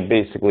I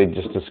basically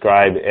just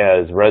describe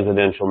as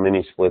residential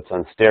mini splits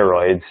on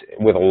steroids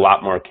with a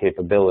lot more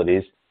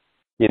capabilities.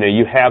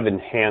 You have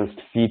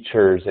enhanced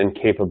features and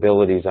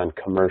capabilities on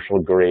commercial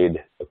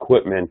grade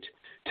equipment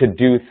to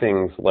do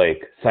things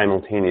like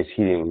simultaneous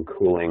heating and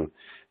cooling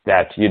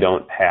that you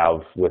don't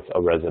have with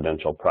a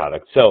residential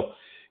product. So,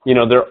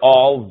 they're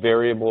all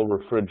variable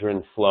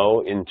refrigerant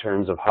flow in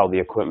terms of how the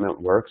equipment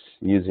works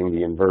using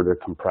the inverter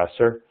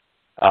compressor.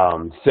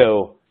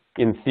 So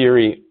in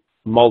theory,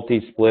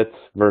 multi-splits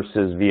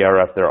versus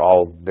VRF, they're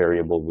all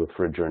variable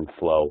refrigerant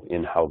flow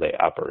in how they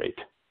operate.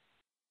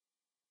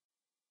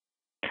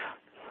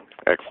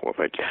 Excellent,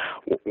 thank you.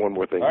 One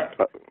more thing.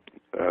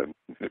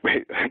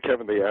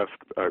 Kevin, they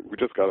asked, we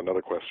just got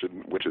another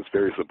question, which is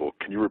very simple.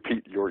 Can you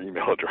repeat your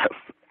email address?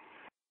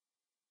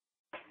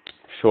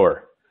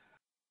 Sure.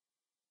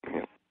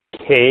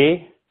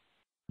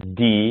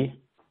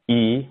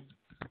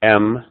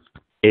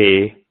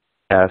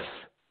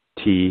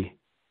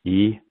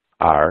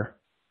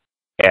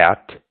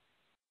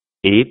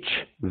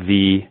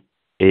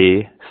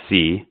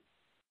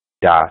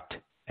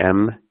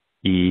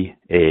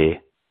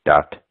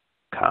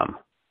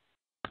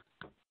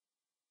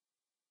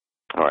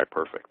 All right,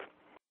 perfect.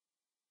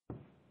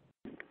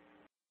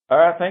 All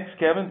right, thanks,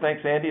 Kevin.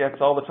 Thanks, Andy. That's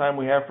all the time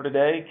we have for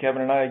today.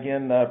 Kevin and I,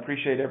 again,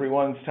 appreciate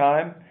everyone's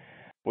time.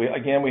 We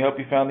hope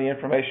you found the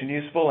information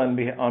useful, and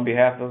on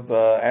behalf of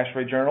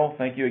ASHRAE Journal,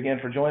 thank you again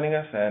for joining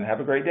us, and have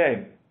a great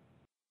day.